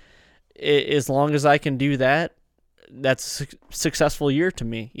 and as long as I can do that, that's a successful year to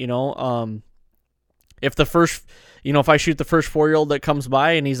me, If the first, if I shoot the first 4-year-old that comes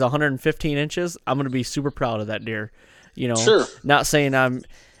by and he's 115 inches, I'm going to be super proud of that deer, Sure. Not saying I'm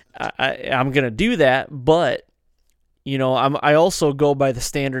going to do that, but I also go by the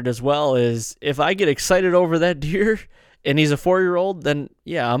standard as well. Is if I get excited over that deer and he's a 4-year-old, then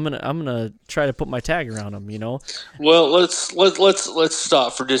yeah, I'm gonna try to put my tag around him. Well, let's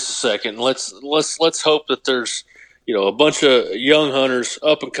stop for just a second. Let's hope that there's a bunch of young hunters,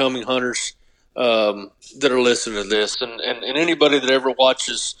 up and coming hunters that are listening to this, and anybody that ever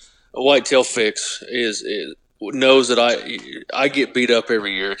watches a whitetail fix knows that I get beat up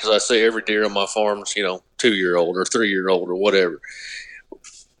every year because I say every deer on my farm's 2-year-old or 3-year-old or whatever.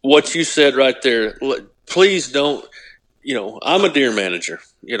 What you said right there, please don't. I'm a deer manager.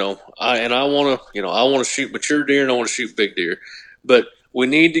 I want to shoot mature deer and I want to shoot big deer, but we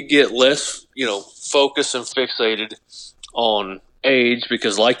need to get less focused and fixated on age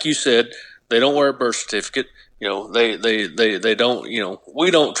because, like you said, they don't wear a birth certificate. They don't. We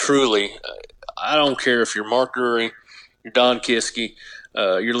don't truly. I don't care if you're Mark Drury, you're Don Kiske,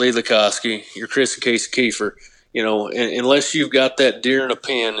 you're Lee Lukoski, you're Chris and Casey Kiefer, unless you've got that deer in a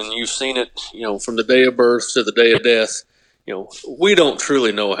pen and you've seen it, from the day of birth to the day of death, we don't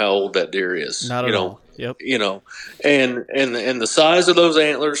truly know how old that deer is. Not at all. Yep. And the size of those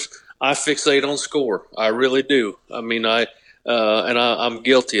antlers, I fixate on score. I really do. I mean, I'm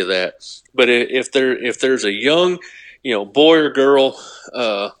guilty of that. But if there's a young, boy or girl,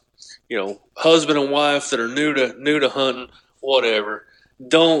 husband and wife that are new to hunting, whatever,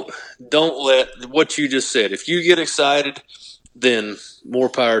 don't let what you just said. If you get excited, then more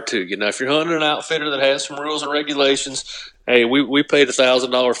power to you. Now, if you're hunting an outfitter that has some rules and regulations, hey, we paid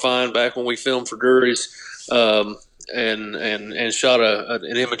 $1,000 fine back when we filmed for Drury's, and shot an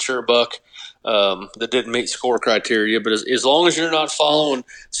immature buck that didn't meet score criteria. But as long as you're not following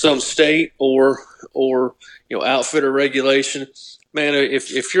some state or outfitter regulation, man,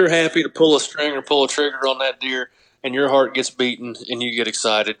 if you're happy to pull a string or pull a trigger on that deer and your heart gets beaten and you get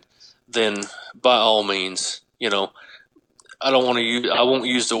excited, then by all means, I won't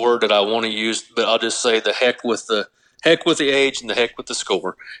use the word that I want to use, but I'll just say the heck with the age and the heck with the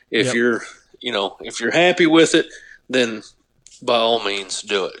score. If you're happy with it, then by all means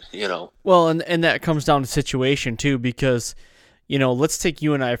do it, Well, and that comes down to situation too, because, let's take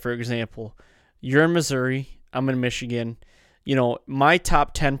you and I, for example. You're in Missouri, I'm in Michigan. My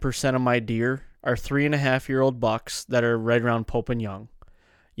top 10% of my deer are 3.5-year-old bucks that are right around Pope and Young.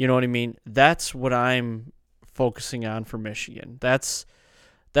 You know what I mean? That's what I'm focusing on for Michigan. That's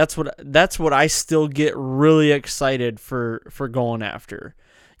what I still get really excited for going after.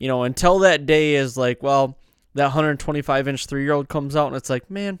 Until that day is like, well, that 125-inch 3-year-old comes out and it's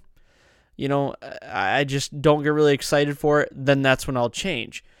like, man, I just don't get really excited for it. Then that's when I'll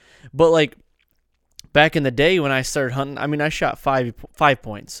change. But like back in the day when I started hunting, I mean, I shot 5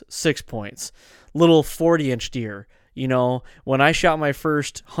 points, 6 points, little 40-inch deer. When I shot my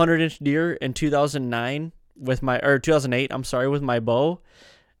first 100-inch deer in 2008, with my bow,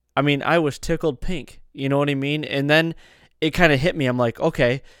 I mean, I was tickled pink. You know what I mean? And then it kind of hit me. I'm like,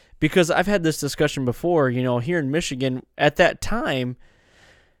 okay, because I've had this discussion before, here in Michigan, at that time,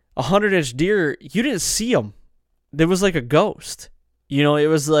 a 100-inch deer, you didn't see them. There was like a ghost. It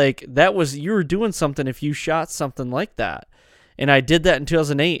was like, you were doing something if you shot something like that. And I did that in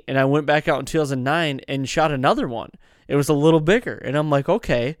 2008, and I went back out in 2009 and shot another one. It was a little bigger. And I'm like,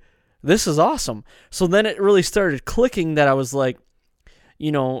 okay, this is awesome. So then it really started clicking that I was like,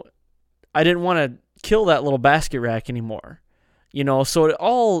 I didn't want to kill that little basket rack anymore. So it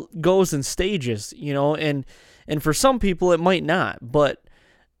all goes in stages, and for some people it might not, but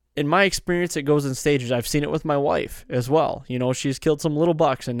in my experience, it goes in stages. I've seen it with my wife as well. She's killed some little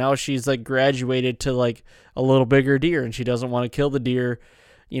bucks, and now she's like graduated to like a little bigger deer, and she doesn't want to kill the deer.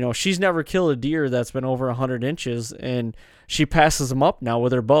 She's never killed a deer that's been over 100 inches, and she passes them up now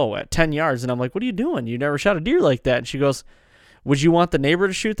with her bow at 10 yards. And I'm like, what are you doing? You never shot a deer like that. And she goes, would you want the neighbor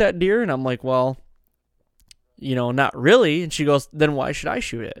to shoot that deer? And I'm like, well, not really. And she goes, then why should I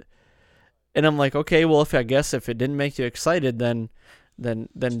shoot it? And I'm like, okay, well, if it didn't make you excited, then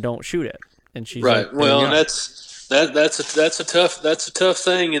don't shoot it. And she's right. Like, well, and that's a tough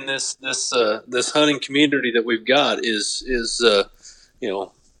thing in this hunting community that we've got is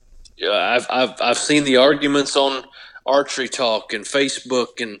I've seen the arguments on Archery Talk and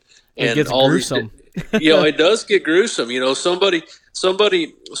Facebook and it gets all gruesome. It does get gruesome. Somebody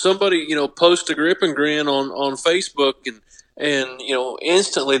post a grip and grin on Facebook and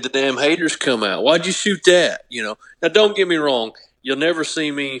instantly the damn haters come out. Why'd you shoot that? Now don't get me wrong. You'll never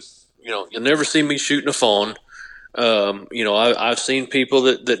see me shooting a fawn. I've seen people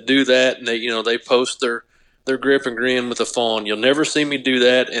that do that, and they post their grip and grin with a fawn. You'll never see me do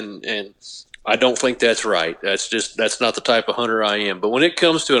that, and I don't think that's right. That's not the type of hunter I am. But when it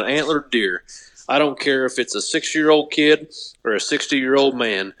comes to an antlered deer, I don't care if it's a 6-year-old kid or a 60-year-old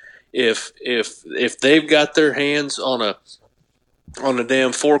man. If they've got their hands on a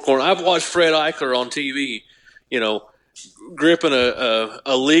damn forkhorn, I've watched Fred Eichler on TV, gripping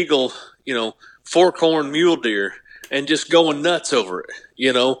a legal, forkhorn mule deer and just going nuts over it,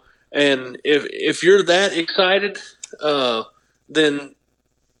 And if you're that excited, then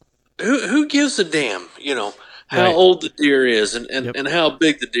who gives a damn, how Right. old the deer is and Yep. how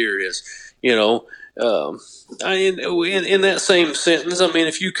big the deer is, in that same sentence,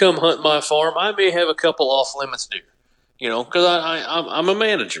 if you come hunt my farm, I may have a couple off limits deer, because I'm a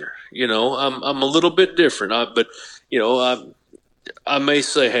manager, I'm a little bit different, I may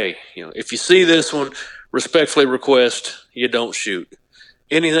say, hey, if you see this one, respectfully request you don't shoot.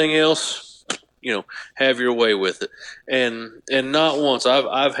 Anything else, have your way with it. And not once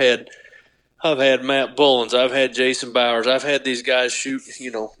I've had Matt Bullins, I've had Jason Bowers, I've had these guys shoot,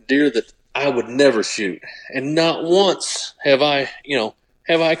 deer that I would never shoot, and not once have I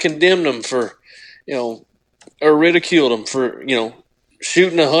condemned them for, or ridiculed them for,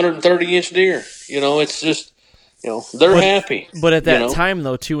 shooting a 130-inch deer. It's just, they're happy. But at that time,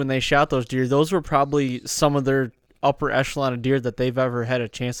 though, too, when they shot those deer, those were probably some of their upper echelon of deer that they've ever had a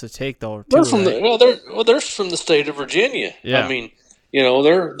chance to take, though. They're Too, from right? they're from the state of Virginia. Yeah.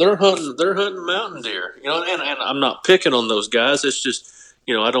 They're hunting mountain deer. And I'm not picking on those guys. It's just,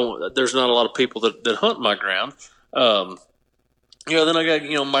 there's not a lot of people that hunt my ground. Then I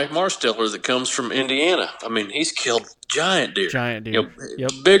got, Mike Marsteller that comes from Indiana. He's killed giant deer. Giant deer.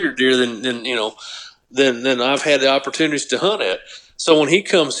 Yep. Bigger deer than I've had the opportunities to hunt at. So when he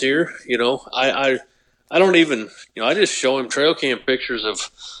comes here, I don't even, I just show him trail cam pictures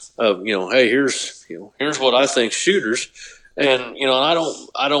of hey, here's what I think shooters, and I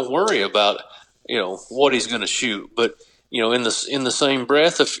don't worry about what he's going to shoot, but in the same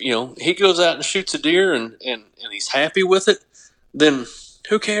breath, if he goes out and shoots a deer and he's happy with it, then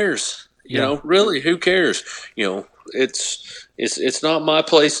who cares? Really, who cares? It's not my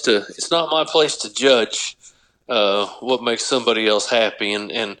place to judge what makes somebody else happy,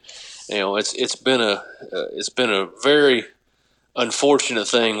 and it's been a very unfortunate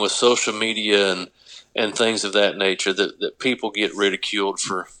thing with social media and things of that nature that people get ridiculed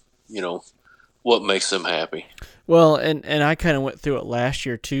for what makes them happy. Well, and I kind of went through it last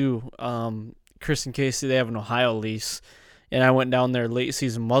year, too. Chris and Casey, they have an Ohio lease, and I went down there late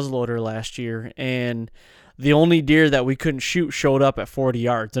season muzzleloader last year, and the only deer that we couldn't shoot showed up at 40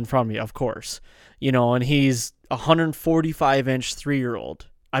 yards in front of me, of course. And he's a 145-inch 3-year-old.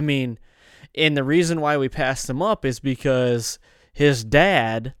 And the reason why we passed him up is because his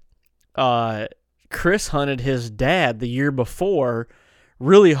dad, Chris hunted his dad the year before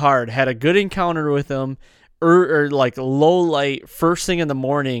really hard, had a good encounter with him, or like low light first thing in the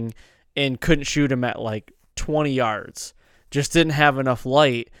morning, and couldn't shoot him at like 20 yards. Just didn't have enough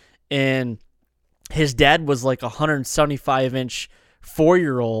light. And his dad was like a 175-inch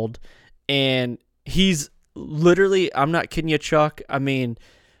 4-year-old, and he's literally, I'm not kidding you, Chuck,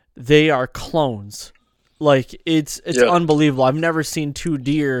 they are clones. Like, it's unbelievable. I've never seen two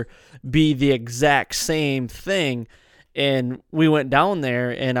deer be the exact same thing. And we went down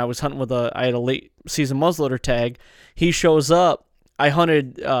there, and I was hunting I had a late season muzzleloader tag. He shows up. I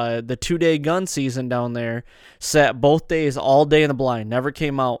hunted the 2-day gun season down there, sat both days, all day in the blind, never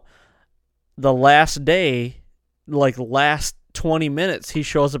came out. The last day, like last 20 minutes, he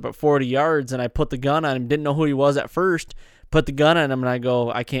shows up at 40 yards, and I put the gun on him. Didn't know who he was at first. Put the gun on him, and I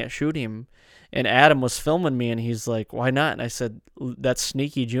go, I can't shoot him. And Adam was filming me, and he's like, why not? And I said, that's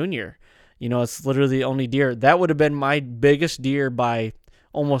Sneaky Junior. It's literally the only deer. That would have been my biggest deer by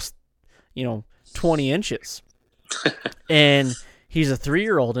almost, 20 inches. And he's a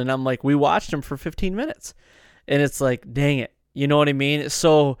 3-year-old, and I'm like, we watched him for 15 minutes. And it's like, dang it. You know what I mean?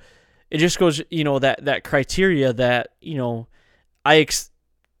 So it just goes, that criteria that,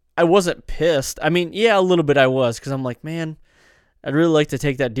 I wasn't pissed. Yeah, a little bit I was, because I'm like, man, I'd really like to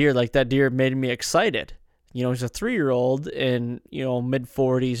take that deer. Like, that deer made me excited. He's a 3-year-old and,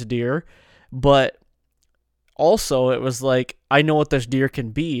 mid-40s deer. But also it was like, I know what this deer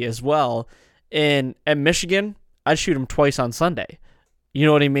can be as well. And at Michigan, I'd shoot him twice on Sunday. You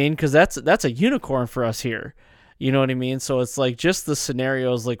know what I mean? Because that's a unicorn for us here. You know what I mean? So it's like just the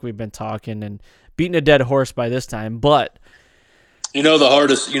scenarios like we've been talking, and beating a dead horse by this time. But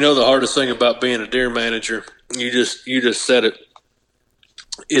the hardest thing about being a deer manager, you just said it,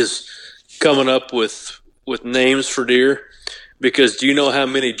 is coming up with names for deer. Because do you know how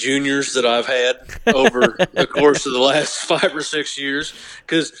many juniors that I've had over the course of the last 5 or 6 years?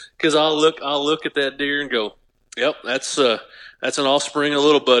 Because I'll look at that deer and go, yep, that's an offspring of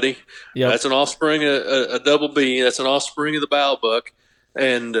Little Buddy. Yep. That's an offspring of a Double B. That's an offspring of the Bow Buck.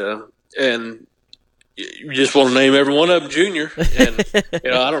 And you just want to name every one of them Junior. And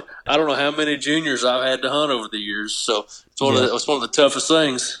I don't know how many juniors I've had to hunt over the years. So it's one of the toughest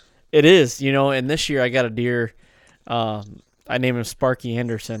things. It is, and this year I got a deer. I named him Sparky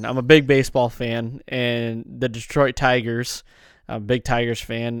Anderson. I'm a big baseball fan, and the Detroit Tigers, I'm a big Tigers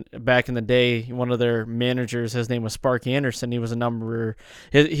fan. Back in the day, one of their managers, his name was Sparky Anderson. He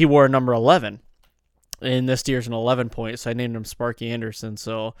wore a number 11, and this deer's an 11 point, so I named him Sparky Anderson.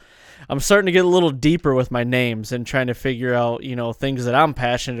 So I'm starting to get a little deeper with my names and trying to figure out, things that I'm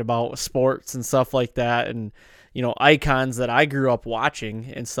passionate about with sports and stuff like that, and icons that I grew up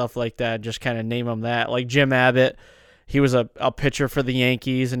watching and stuff like that. Just kind of name them that, like Jim Abbott. He was a pitcher for the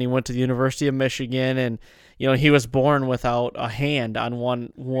Yankees, and he went to the University of Michigan, and he was born without a hand on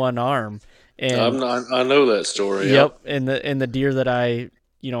one arm. And I know that story. Yep. And the deer that I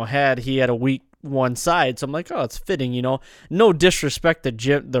had, he had a weak one side, so I'm like, oh, it's fitting. No disrespect to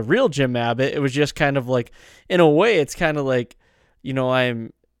the real Jim Abbott. It was just kind of like, in a way, it's kind of like, I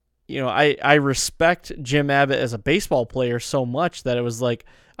respect Jim Abbott as a baseball player so much that it was like,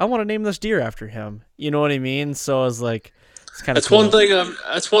 I want to name this deer after him. You know what I mean? So I was like, it's kind of cool.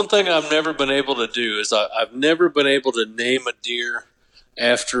 That's one thing I've never been able to do is I've never been able to name a deer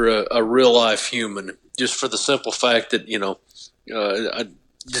after a real life human, just for the simple fact that it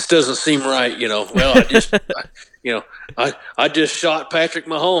just doesn't seem right. Well, I just shot Patrick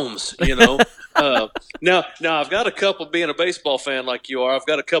Mahomes. Now I've got a couple. Being a baseball fan like you are, I've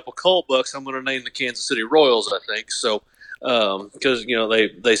got a couple Cull Bucks I'm going to name the Kansas City Royals, I think. So. Because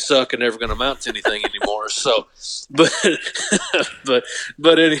they suck and never going to amount to anything anymore. So, but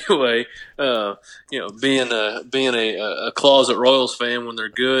anyway, being a closet Royals fan when they're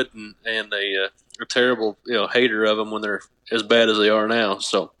good and a terrible hater of them when they're as bad as they are now.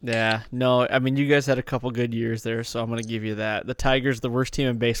 So yeah, no, I mean you guys had a couple good years there, so I'm going to give you that. The Tigers, the worst team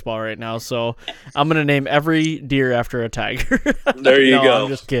in baseball right now, so I'm going to name every deer after a tiger. There you go. I'm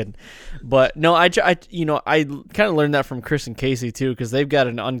just kidding. But no, I kind of learned that from Chris and Casey too, because they've got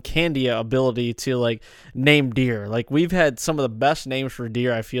an uncanny ability to like name deer. Like we've had some of the best names for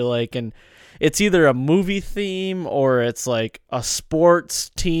deer, I feel like, and it's either a movie theme or it's like a sports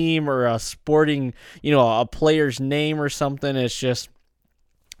team or a sporting, a player's name or something. It's just,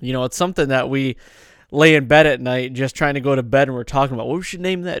 it's something that we lay in bed at night just trying to go to bed and we're talking about what we should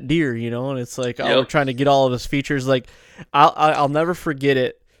name that deer, and it's like, we're trying to get all of his features. Like I'll never forget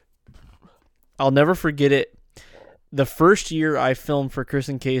it. The first year I filmed for Chris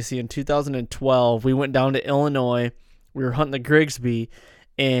and Casey in 2012, we went down to Illinois. We were hunting the Grigsby,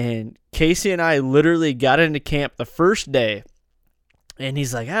 and Casey and I literally got into camp the first day, and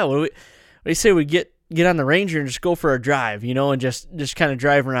he's like, what do you say we get on the Ranger and just go for a drive, and just kind of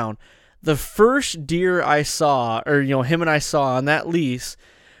drive around. The first deer I saw, or, him and I saw on that lease,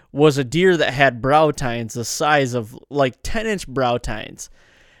 was a deer that had brow tines the size of like 10-inch brow tines.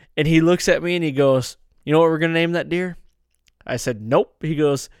 And he looks at me and he goes, you know what we're going to name that deer? I said, nope. He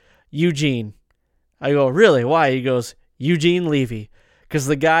goes, Eugene. I go, really? Why? He goes, Eugene Levy. Because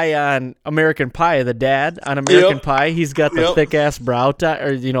the guy on American Pie, the dad on American Pie, he's got the thick-ass brow tie,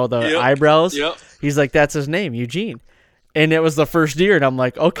 or, the eyebrows. Yep. He's like, that's his name, Eugene. And it was the first deer, and I'm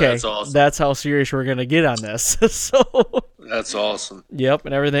like, okay, that's awesome. That's how serious we're going to get on this. So that's awesome. Yep,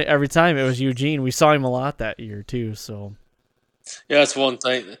 and every time it was Eugene. We saw him a lot that year, too, so... Yeah, that's one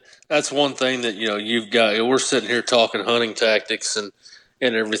thing. That's one thing that you've got. We're sitting here talking hunting tactics and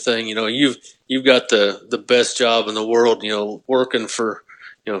everything. You've got the best job in the world. Working for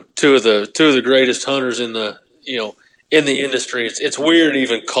two of the greatest hunters in the industry. It's weird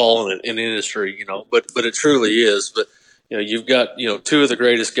even calling it an industry. But it truly is. But you've got two of the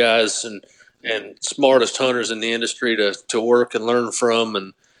greatest guys and smartest hunters in the industry to work and learn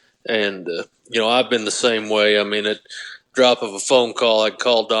from. And I've been the same way. I mean, drop of a phone call, I'd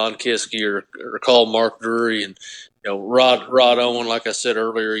call Don Kiske or call Mark Drury, and Rod Owen. Like I said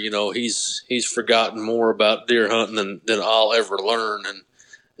earlier, he's forgotten more about deer hunting than I'll ever learn,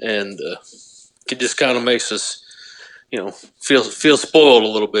 and it just kind of makes us feel spoiled a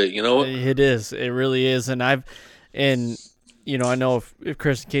little bit. It is, it really is, and I know if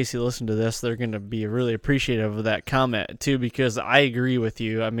Chris and Casey listen to this, they're going to be really appreciative of that comment too, because I agree with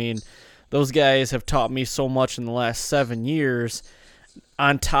you. I mean, those guys have taught me so much in the last 7 years,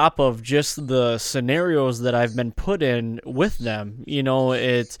 on top of just the scenarios that I've been put in with them.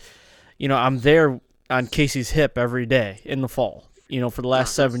 I'm there on Casey's hip every day in the fall. For the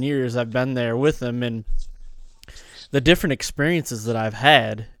last 7 years, I've been there with him, and the different experiences that I've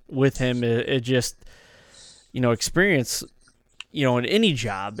had with him, it just, experience, in any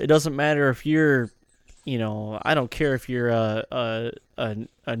job. It doesn't matter if you're, I don't care if you're a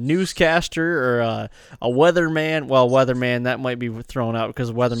newscaster or a weatherman. Well, weatherman, that might be thrown out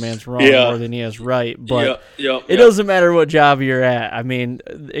because weatherman's wrong more than he is right. But it doesn't matter what job you're at. I mean,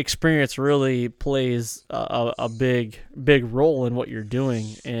 experience really plays a big role in what you're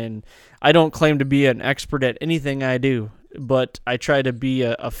doing. And I don't claim to be an expert at anything I do, but I try to be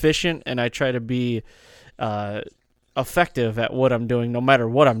efficient, and I try to be effective at what I'm doing, no matter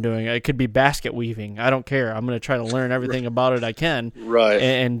what I'm doing. It could be basket weaving. I don't care. I'm going to try to learn everything about it I can,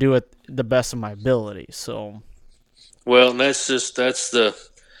 and do it the best of my ability. So, well, and that's the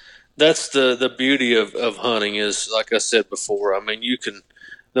beauty of hunting is, like I said before. I mean,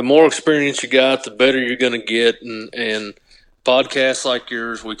 the more experience you got, the better you're going to get, and podcasts like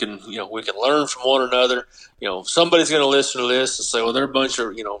yours, we can learn from one another. Somebody's going to listen to this and say, well, they're a bunch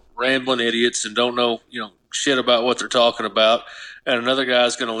of rambling idiots and don't know shit about what they're talking about, and another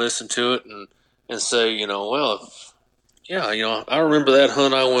guy's going to listen to it and say, I remember that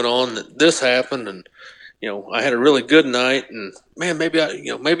hunt I went on that this happened, and I had a really good night, and man, maybe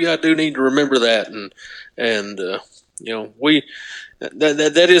I do need to remember that, and that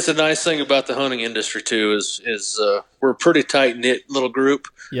is the nice thing about the hunting industry too, is we're a pretty tight knit little group.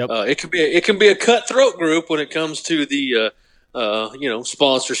 Yep. It can be a cutthroat group when it comes to the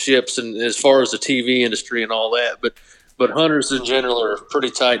sponsorships and as far as the TV industry and all that, but hunters in general are a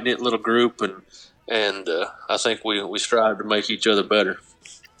pretty tight knit little group, and I think we strive to make each other better.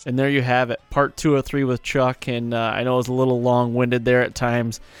 And there you have it, part 2 of 3 with Chuck. And I know it was a little long-winded there at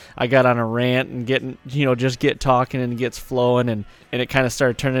times. I got on a rant and get talking, and it gets flowing, and it kind of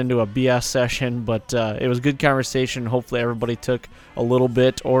started turning into a BS session. But it was a good conversation. Hopefully everybody took a little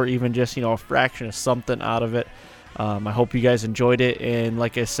bit, or even just a fraction of something out of it. I hope you guys enjoyed it. And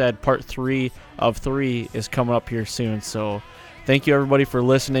like I said, part 3 of 3 is coming up here soon. So thank you, everybody, for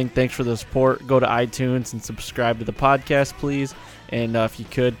listening. Thanks for the support. Go to iTunes and subscribe to the podcast, please. And if you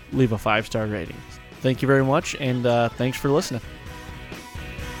could, leave a 5-star rating. Thank you very much, and thanks for listening.